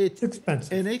it's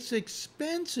expensive. And it's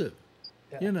expensive,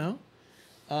 you know.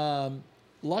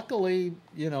 Luckily,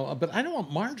 you know, but I don't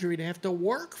want Marjorie to have to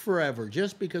work forever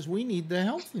just because we need the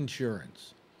health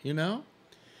insurance, you know.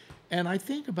 And I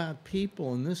think about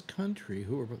people in this country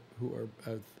who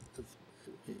are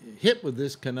hit with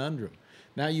this conundrum.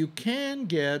 Now, you can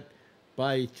get,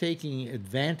 by taking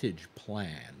advantage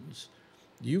plans,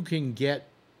 you can get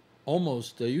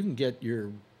almost, you can get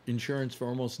your insurance for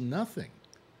almost nothing.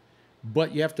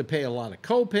 But you have to pay a lot of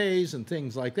co-pays and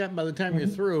things like that. And by the time you're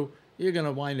through, you're going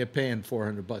to wind up paying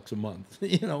 $400 a month,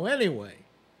 you know, anyway.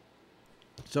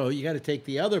 So you got to take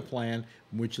the other plan,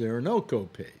 in which there are no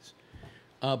co-pays.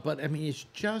 But I mean, it's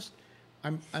just,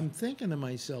 I'm thinking to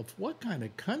myself, what kind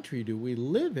of country do we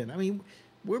live in? I mean,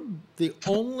 we're the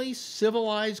only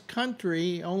civilized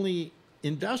country, only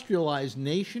industrialized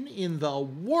nation in the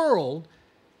world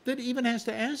that even has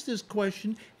to ask this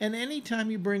question. And anytime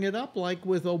you bring it up, like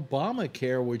with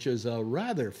Obamacare, which is a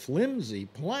rather flimsy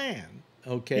plan,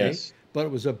 okay, yes, but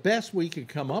it was the best we could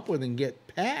come up with and get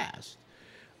passed,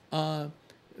 that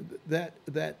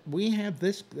we have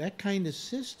that kind of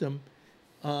system,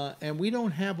 and we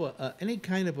don't have any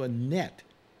kind of a net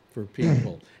for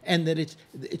people, and that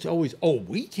it's always, oh,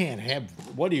 we can't have,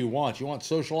 what do you want? You want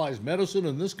socialized medicine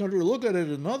in this country? Look at it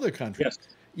in other countries. Yes.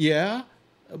 Yeah.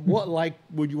 What, like,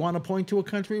 would you want to point to a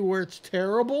country where it's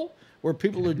terrible, where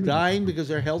people are dying because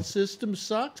their health system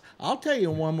sucks? I'll tell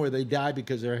you one where they die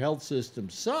because their health system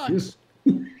sucks.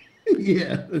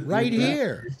 Yeah. Right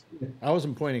here. I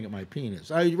wasn't pointing at my penis.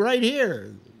 Right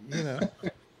here, you know.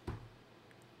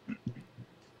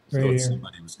 So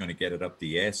somebody was going to get it up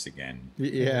the ass again.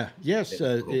 Yeah. Yes.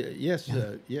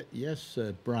 Yes.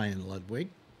 Brian Ludwig,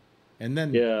 and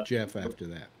then Jeff after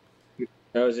that.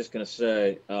 I was just going to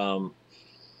say,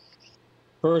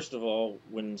 first of all,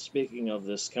 when speaking of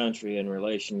this country in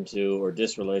relation to or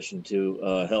disrelation to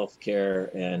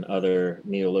healthcare and other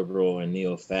neoliberal and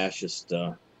neo-fascist,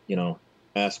 you know,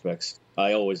 aspects,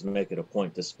 I always make it a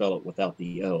point to spell it without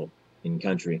the O in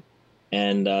country.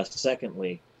 And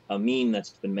secondly, a meme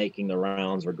that's been making the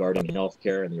rounds regarding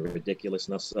healthcare and the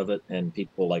ridiculousness of it, and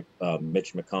people like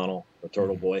Mitch McConnell, the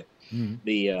Turtle Boy,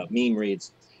 the meme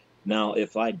reads, "Now,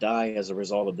 if I die as a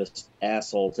result of this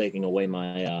asshole taking away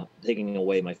my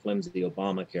flimsy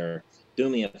Obamacare, do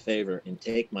me a favor and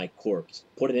take my corpse,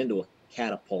 put it into a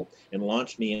catapult, and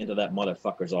launch me into that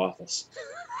motherfucker's office,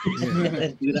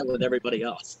 and do that with everybody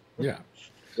else. Yeah,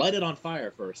 light it on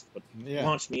fire first, but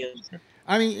launch me in there."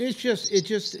 I mean, it just.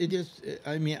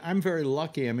 I mean, I'm very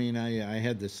lucky. I mean, I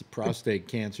had this prostate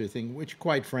cancer thing, which,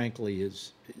 quite frankly,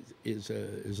 is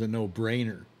a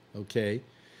no-brainer. Okay.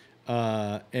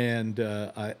 And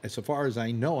so far as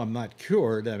I know, I'm not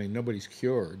cured. I mean, nobody's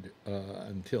cured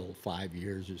until 5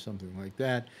 years or something like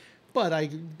that. But I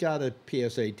got a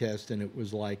PSA test, and it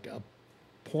was like a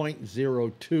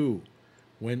 0.02,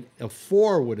 when a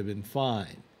 4 would have been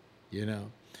fine, you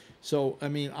know. So, I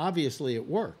mean, obviously it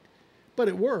worked. But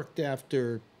it worked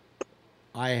after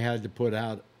I had to put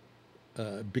out,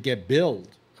 get billed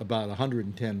about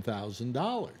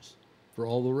 $110,000 for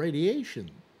all the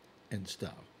radiation and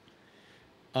stuff.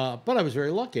 But I was very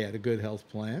lucky. I had a good health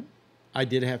plan. I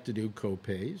did have to do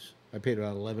co-pays. I paid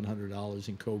about $1,100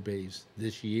 in co-pays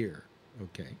this year.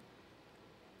 Okay.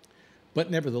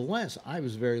 But nevertheless, I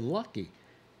was very lucky.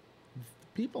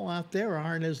 People out there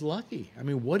aren't as lucky. I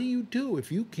mean, what do you do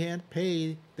if you can't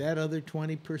pay that other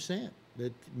 20%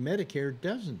 that Medicare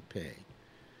doesn't pay?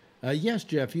 Yes,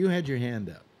 Jeff, you had your hand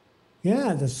up.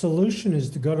 Yeah, the solution is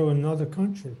to go to another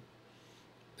country.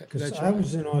 Because I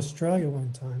was in Australia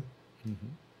one time,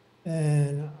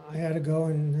 and I had to go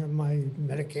and have my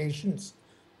medications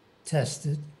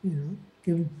tested,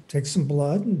 take some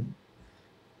blood, and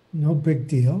no big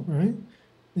deal, right?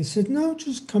 They said, no,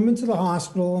 just come into the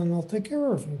hospital and they'll take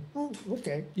care of you. Oh,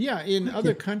 okay. Yeah, in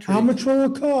other countries. How much will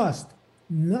it cost?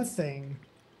 Nothing.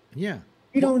 Yeah.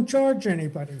 We don't charge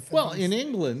anybody for this. In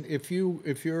England, if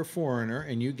you're a foreigner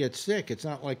and you get sick, it's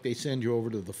not like they send you over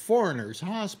to the foreigners'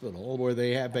 hospital where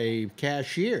they have a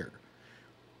cashier.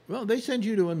 Well, they send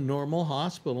you to a normal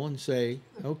hospital and say,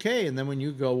 okay, and then when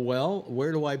you go, well,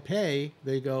 where do I pay?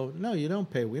 They go, no, you don't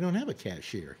pay. We don't have a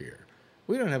cashier here.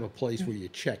 We don't have a place where you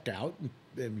check out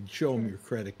and show them your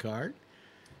credit card.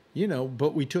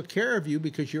 But we took care of you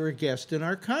because you're a guest in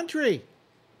our country.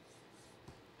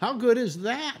 How good is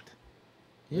that?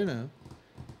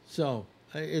 So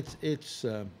it's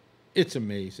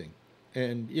amazing.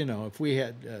 And if we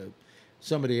had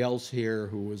somebody else here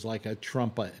who was like a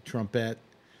trumpet,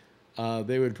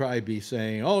 they would probably be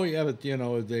saying, "Oh yeah, but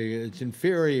it's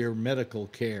inferior medical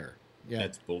care." Yeah,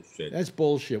 that's bullshit. That's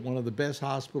bullshit. One of the best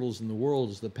hospitals in the world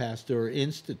is the Pasteur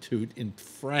Institute in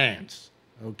France.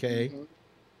 Okay,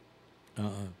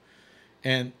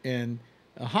 and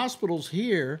hospitals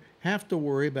here have to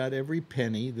worry about every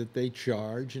penny that they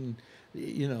charge, and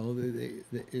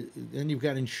then you've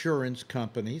got insurance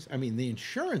companies. I mean, the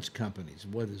insurance companies.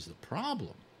 What is the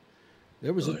problem?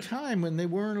 There was a time when they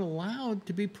weren't allowed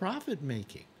to be profit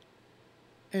making,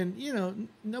 and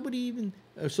nobody even.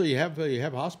 So you have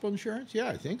hospital insurance? Yeah,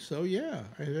 I think so. Yeah,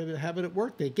 I have it at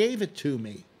work. They gave it to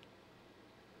me.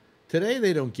 Today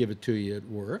they don't give it to you at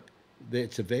work.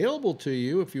 It's available to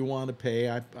you if you want to pay.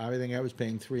 I think I was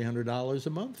paying $300 a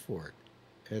month for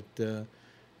it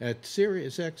at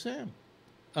Sirius XM.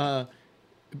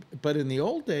 But in the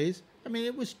old days, I mean,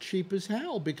 it was cheap as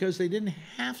hell because they didn't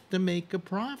have to make a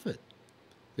profit.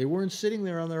 They weren't sitting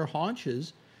there on their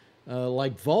haunches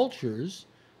like vultures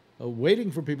waiting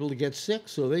for people to get sick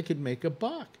so they could make a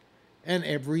buck. And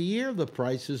every year the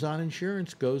prices on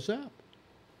insurance goes up.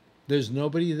 There's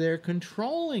nobody there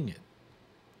controlling it.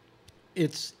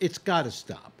 It's got to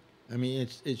stop. I mean,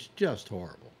 it's just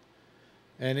horrible.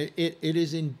 And it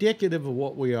is indicative of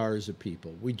what we are as a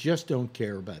people. We just don't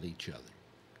care about each other.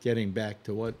 Getting back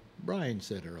to what Brian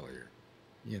said earlier,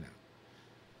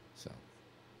 So,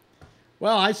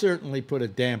 well, I certainly put a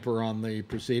damper on the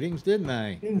proceedings, didn't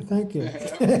I? Yeah, thank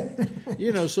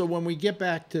you. So when we get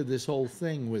back to this whole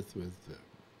thing with the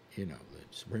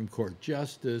Supreme Court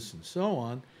justice and so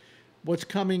on, what's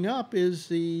coming up is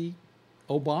the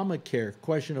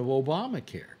question of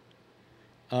Obamacare,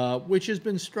 which has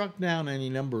been struck down any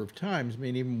number of times, I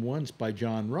mean, even once by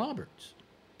John Roberts,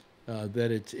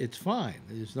 that it's fine.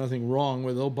 There's nothing wrong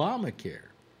with Obamacare,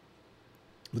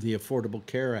 with the Affordable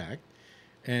Care Act,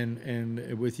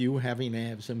 and with you having to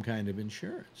have some kind of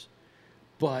insurance.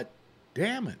 But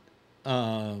damn it,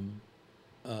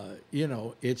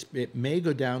 it may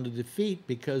go down to defeat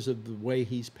because of the way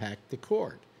he's packed the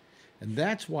court. And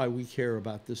that's why we care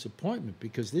about this appointment,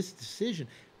 because this decision,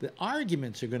 the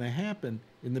arguments are going to happen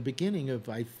in the beginning of,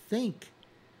 I think,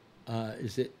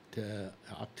 is it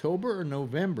October or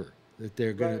November that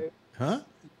they're going to, huh?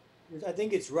 I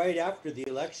think it's right after the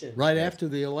election. Right after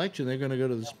the election, they're going to go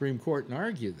to the Supreme Court and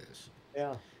argue this.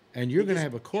 Yeah. And you're going to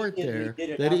have a court there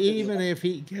that even if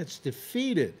he gets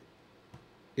defeated,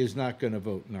 is not going to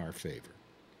vote in our favor.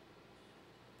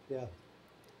 Yeah.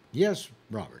 Yes,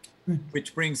 Robert.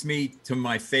 Which brings me to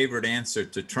my favorite answer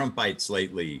to Trumpites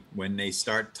lately. When they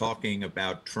start talking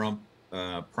about Trump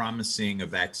promising a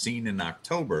vaccine in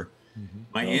October,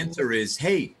 my answer is,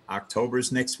 hey,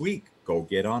 October's next week. Go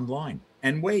get online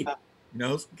and wait.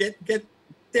 Get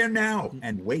there now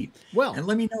and wait. Well, and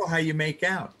let me know how you make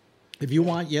out. If you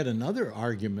want yet another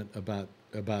argument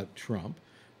about Trump,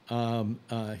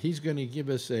 he's going to give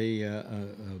us a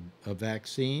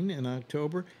vaccine in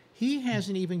October. He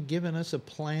hasn't even given us a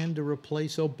plan to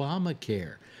replace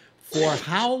Obamacare. For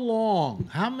how long?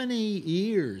 How many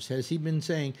years has he been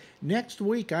saying, next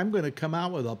week I'm going to come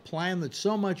out with a plan that's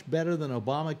so much better than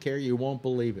Obamacare you won't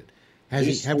believe it?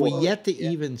 Have we yet to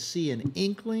even see an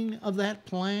inkling of that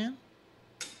plan?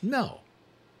 No.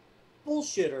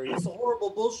 Bullshitter. He's a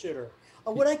horrible bullshitter.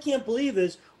 What I can't believe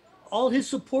is all his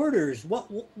supporters.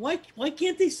 Why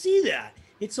can't they see that?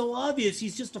 It's so obvious.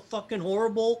 He's just a fucking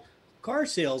horrible car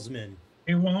salesman.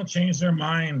 It won't change their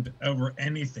mind over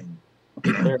anything.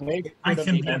 They're made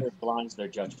to blinds their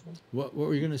judgment. What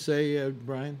were you going to say,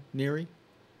 Brian Neary?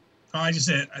 Oh, I just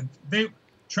said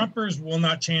Trumpers will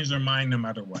not change their mind no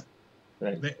matter what.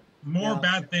 Right. More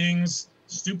bad things,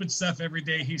 stupid stuff every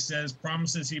day he says,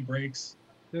 promises he breaks.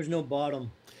 There's no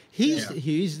bottom. He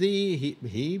is the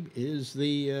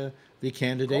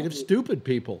candidate of stupid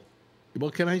people.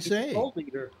 What can I say? The cult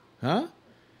leader. Huh?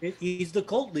 He's the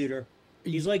cult leader.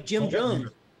 He's like Jim Jones.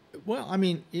 Well, I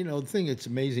mean, the thing that's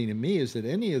amazing to me is that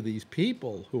any of these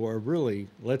people who are really,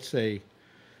 let's say,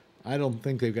 I don't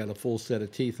think they've got a full set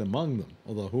of teeth among them.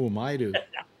 Although, who am I to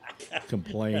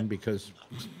complain, because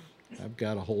I've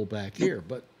got a hole back here,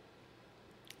 but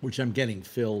which I'm getting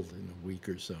filled in a week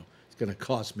or so. It's going to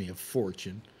cost me a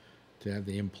fortune to have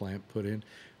the implant put in.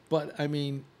 But I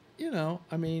mean,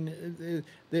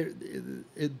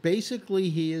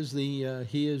 basically he is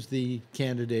the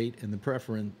candidate and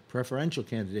the preferential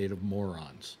candidate of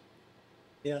morons.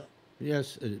 Yeah.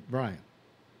 Yes, Brian.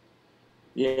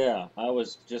 Yeah, I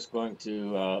was just going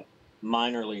to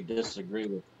minorly disagree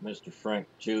with Mr. Frank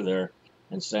Chu there,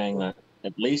 and saying that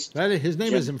at least his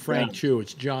name isn't Frank Chu,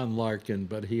 it's John Larkin,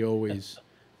 but he always.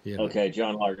 Okay,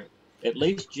 John Larkin. At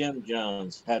least Jim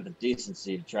Jones had the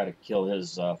decency to try to kill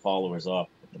his followers off.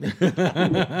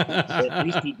 At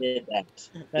least he did that.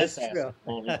 That's true.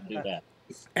 Only to do that.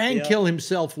 And kill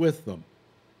himself with them.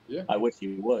 Yeah. I wish he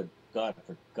would. God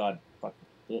fucking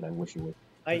did. I wish he would.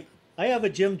 I have a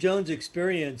Jim Jones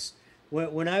experience.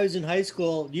 When I was in high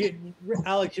school,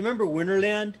 Alex, you remember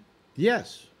Winterland?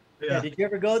 Yes. Yeah. Did you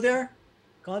ever go there?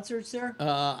 Concerts there?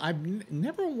 I've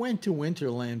never went to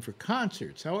Winterland for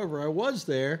concerts. However, I was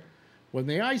there when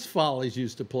the Ice Follies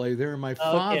used to play there, and my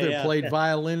father played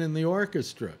violin in the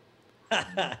orchestra.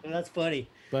 That's funny.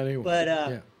 But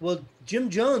anyway. Well, Jim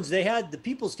Jones, they had the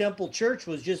People's Temple Church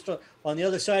was just on the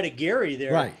other side of Gary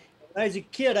there. Right. When I was a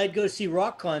kid, I'd go see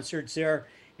rock concerts there,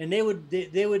 and they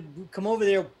would come over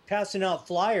there passing out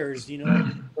flyers,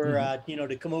 for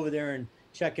to come over there and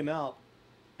check him out.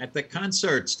 At the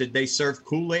concerts, did they serve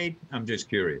Kool-Aid? I'm just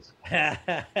curious.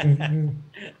 I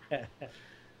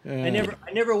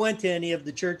never went to any of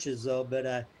the churches though,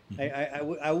 but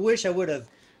I wish I would have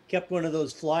kept one of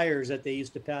those flyers that they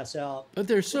used to pass out. But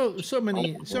there's so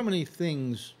many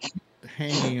things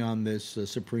hanging on this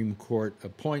Supreme Court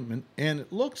appointment, and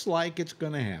it looks like it's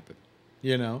going to happen.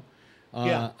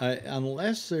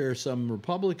 Unless there are some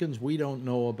Republicans we don't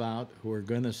know about who are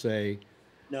going to say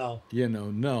no.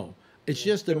 No. It's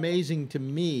just amazing to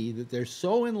me that they're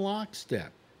so in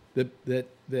lockstep that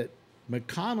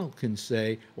McConnell can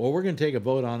say, well, we're going to take a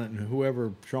vote on it, and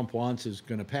whoever Trump wants is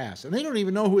going to pass. And they don't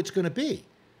even know who it's going to be.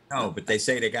 No, but they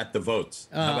say they got the votes.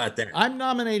 How about that? I'm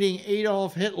nominating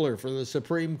Adolf Hitler for the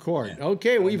Supreme Court. Yeah.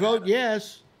 Okay, we vote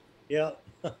yes. Yeah.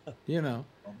 Don't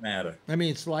matter. I mean,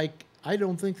 it's like, I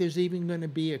don't think there's even going to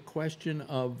be a question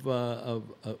of I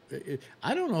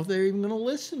don't know if they're even going to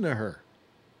listen to her.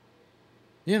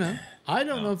 I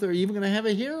don't know if they're even going to have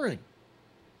a hearing.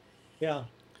 Yeah.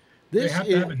 They have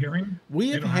to have a hearing?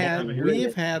 We have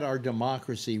had our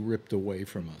democracy ripped away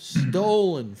from us,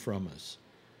 stolen from us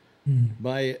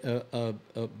by a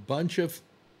bunch of,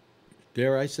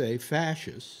 dare I say,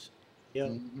 fascists. Yeah.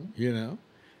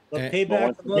 But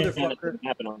payback's a motherfucker.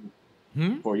 Happened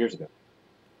 4 years ago.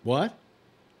 What?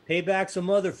 Payback's a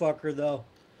motherfucker, though.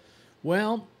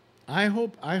 Well, I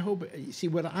hope. See,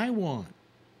 what I want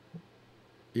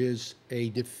is a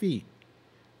defeat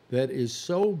that is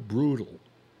so brutal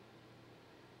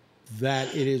that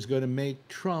it is going to make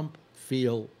Trump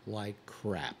feel like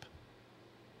crap.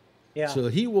 Yeah. So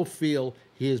he will feel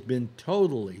he has been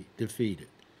totally defeated.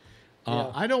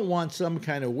 I don't want some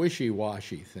kind of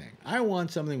wishy-washy thing. I want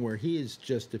something where he is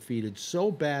just defeated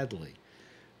so badly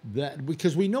that,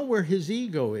 because we know where his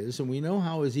ego is and we know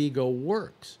how his ego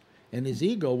works, and his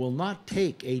ego will not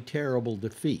take a terrible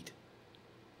defeat.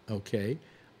 Okay?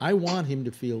 I want him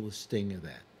to feel the sting of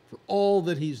that for all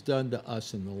that he's done to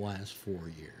us in the last 4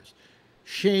 years.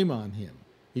 Shame on him.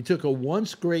 He took a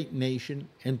once great nation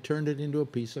and turned it into a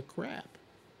piece of crap.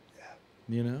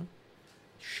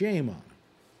 Shame on him.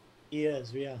 He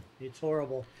is, yeah. It's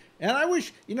horrible. And I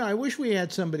wish we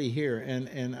had somebody here,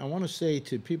 and I want to say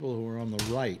to people who are on the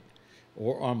right,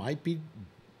 or might be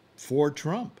for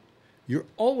Trump, you're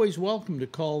always welcome to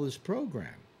call this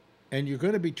program. And you're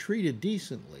going to be treated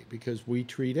decently, because we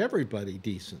treat everybody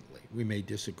decently. We may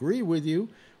disagree with you.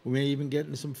 We may even get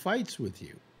in some fights with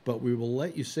you. But we will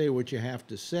let you say what you have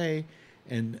to say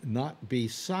and not be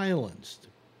silenced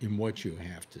in what you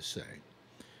have to say.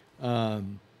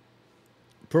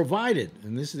 Provided,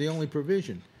 and this is the only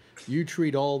provision, you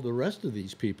treat all the rest of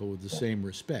these people with the same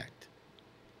respect.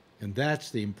 And that's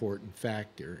the important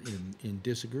factor in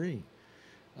disagreeing.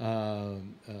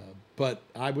 But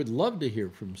I would love to hear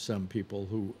from some people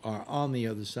who are on the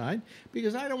other side,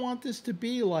 because I don't want this to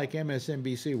be like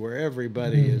MSNBC, where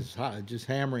everybody is just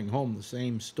hammering home the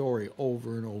same story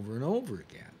over and over and over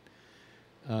again.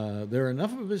 There are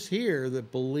enough of us here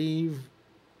that believe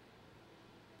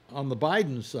on the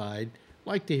Biden side,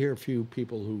 like to hear a few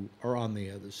people who are on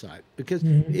the other side. Because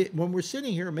when we're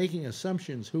sitting here making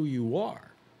assumptions who you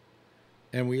are,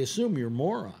 and we assume you're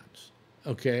morons,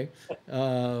 okay,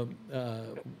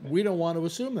 we don't want to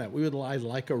assume that. We would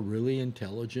like a really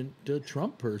intelligent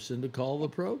Trump person to call the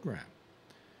program.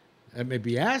 I may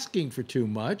be asking for too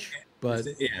much, but...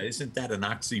 Isn't that an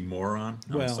oxymoron?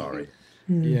 I'm sorry.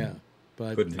 Yeah.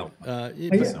 But, couldn't help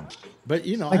but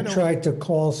you know, I tried to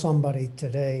call somebody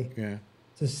today yeah.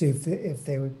 to see if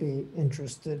they would be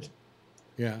interested.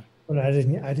 Yeah. But I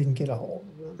didn't get a hold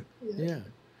of them. Yeah.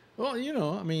 Well, you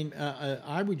know, I mean,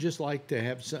 I would just like to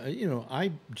have some, you know,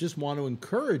 I just want to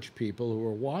encourage people who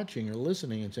are watching or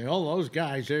listening and say, oh, those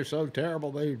guys, they're so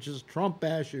terrible. They're just Trump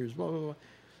bashers, blah, blah, blah.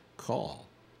 Call.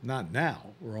 Not now.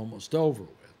 We're almost over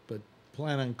with. But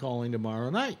plan on calling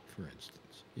tomorrow night, for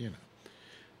instance, you know.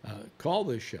 Call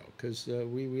this show because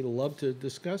we love to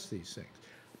discuss these things.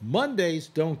 Mondays,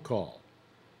 don't call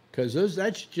because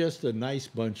that's just a nice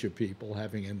bunch of people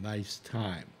having a nice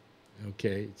time.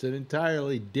 Okay, it's an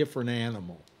entirely different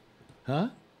animal, huh?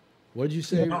 What'd you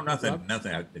say? No, nothing.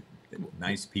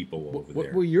 Nice people over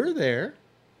there. Well, you're there.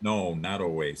 No, not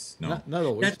always. No, not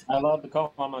always. Am I allowed to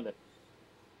call on Monday?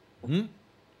 Hmm?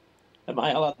 Am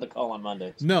I allowed to call on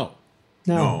Mondays? No.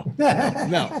 No.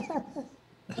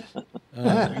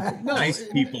 Nice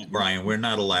people, Brian. We're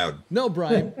not allowed. No,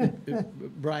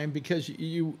 Brian, because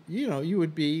you know you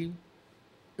would be.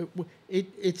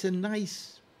 It's a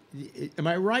nice. Am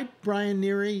I right, Brian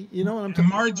Neary? You know what I'm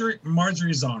talking.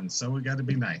 Marjorie's on, so we got to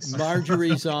be nice.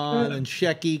 Marjorie's on, and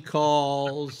Shecky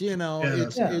calls. You know,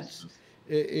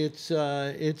 it's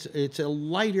a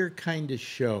lighter kind of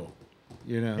show.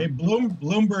 You know. Hey,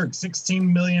 Bloomberg, $16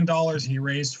 million he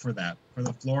raised for the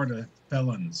Florida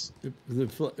felons.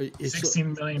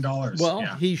 $16 million. Well,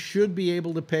 he should be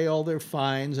able to pay all their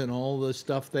fines and all the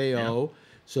stuff they owe,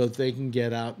 so that they can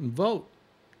get out and vote.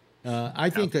 I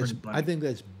think that's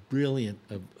brilliant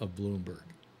of Bloomberg.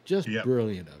 Just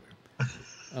brilliant of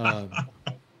him.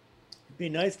 It'd be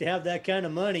nice to have that kind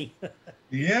of money.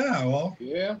 Yeah, well,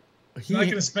 yeah. He's not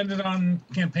going to spend it on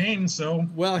campaigns, so.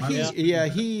 Well, he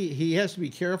has to be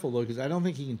careful though, because I don't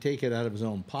think he can take it out of his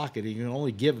own pocket. He can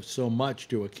only give so much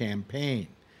to a campaign.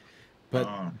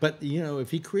 But you know, if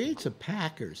he creates a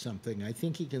PAC or something, I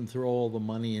think he can throw all the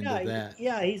money into that.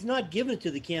 Yeah, he's not giving it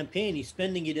to the campaign; he's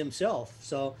spending it himself.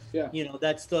 So you know,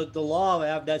 that's the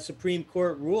law. That Supreme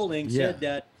Court ruling said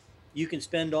that you can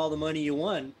spend all the money you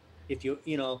want if you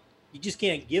know. You just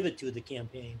can't give it to the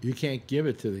campaign. You can't give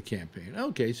it to the campaign.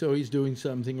 Okay, so he's doing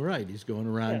something right. He's going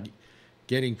around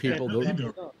getting people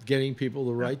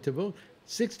the right to vote.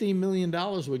 $16 million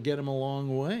would get him a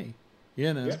long way,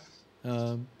 you know.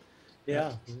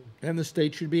 And the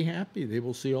state should be happy. They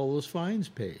will see all those fines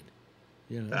paid.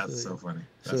 You know, that's so funny.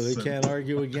 So they can't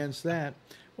argue against that.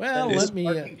 Well, let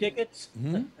me tickets.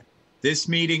 This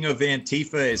meeting of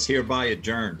Antifa is hereby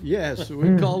adjourned. Yes,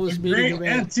 we call this meeting of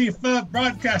Antifa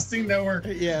Broadcasting Network.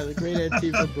 Yeah, the Great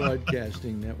Antifa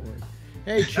Broadcasting Network.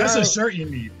 Hey, Charlie. That's a shirt you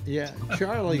need. Yeah,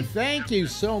 Charlie, thank you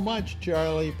so much,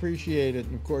 Charlie. Appreciate it.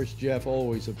 And, of course, Jeff,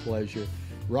 always a pleasure.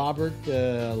 Robert,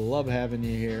 love having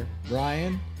you here.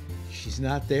 Brian, she's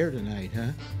not there tonight, huh?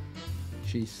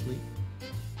 She's asleep.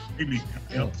 Maybe.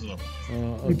 I hope so.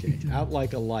 Okay. Out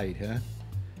like a light, huh?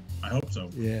 I hope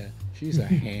so. Yeah. She's a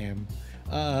ham.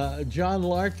 John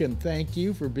Larkin, thank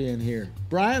you for being here.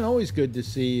 Brian, always good to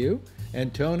see you.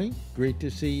 And Tony, great to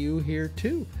see you here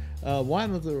too. Why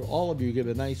don't all of you give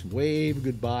a nice wave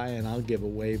goodbye, and I'll give a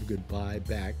wave goodbye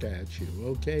back at you.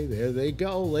 Okay, there they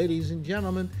go, ladies and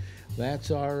gentlemen. That's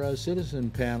our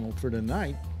citizen panel for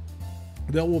tonight.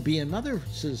 There will be another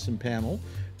citizen panel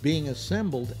being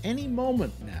assembled any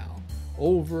moment now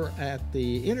over at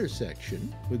the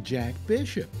intersection with Jack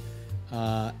Bishop.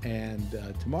 And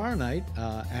tomorrow night,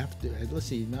 after, let's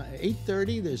see,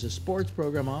 8:30, there's a sports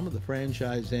program on with the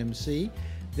franchise MC.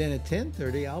 Then at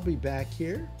 10:30, I'll be back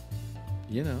here,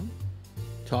 you know,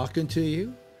 talking to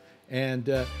you. And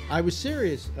I was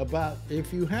serious about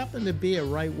if you happen to be a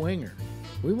right-winger,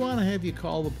 we want to have you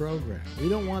call the program. We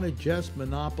don't want to just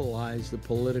monopolize the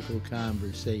political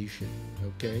conversation,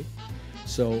 okay?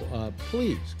 So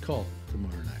please call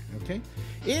tomorrow night, okay?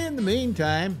 In the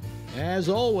meantime, as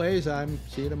always,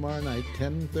 see you tomorrow night,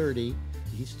 10:30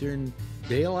 Eastern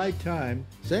Daylight Time,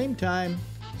 same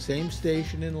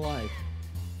station in life.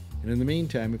 And in the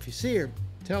meantime, if you see her,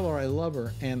 tell her I love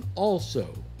her. And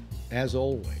also, as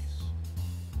always,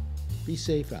 be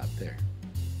safe out there.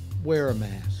 Wear a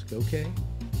mask, okay?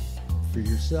 For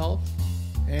yourself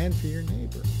and for your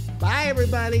neighbor. Bye,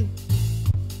 everybody.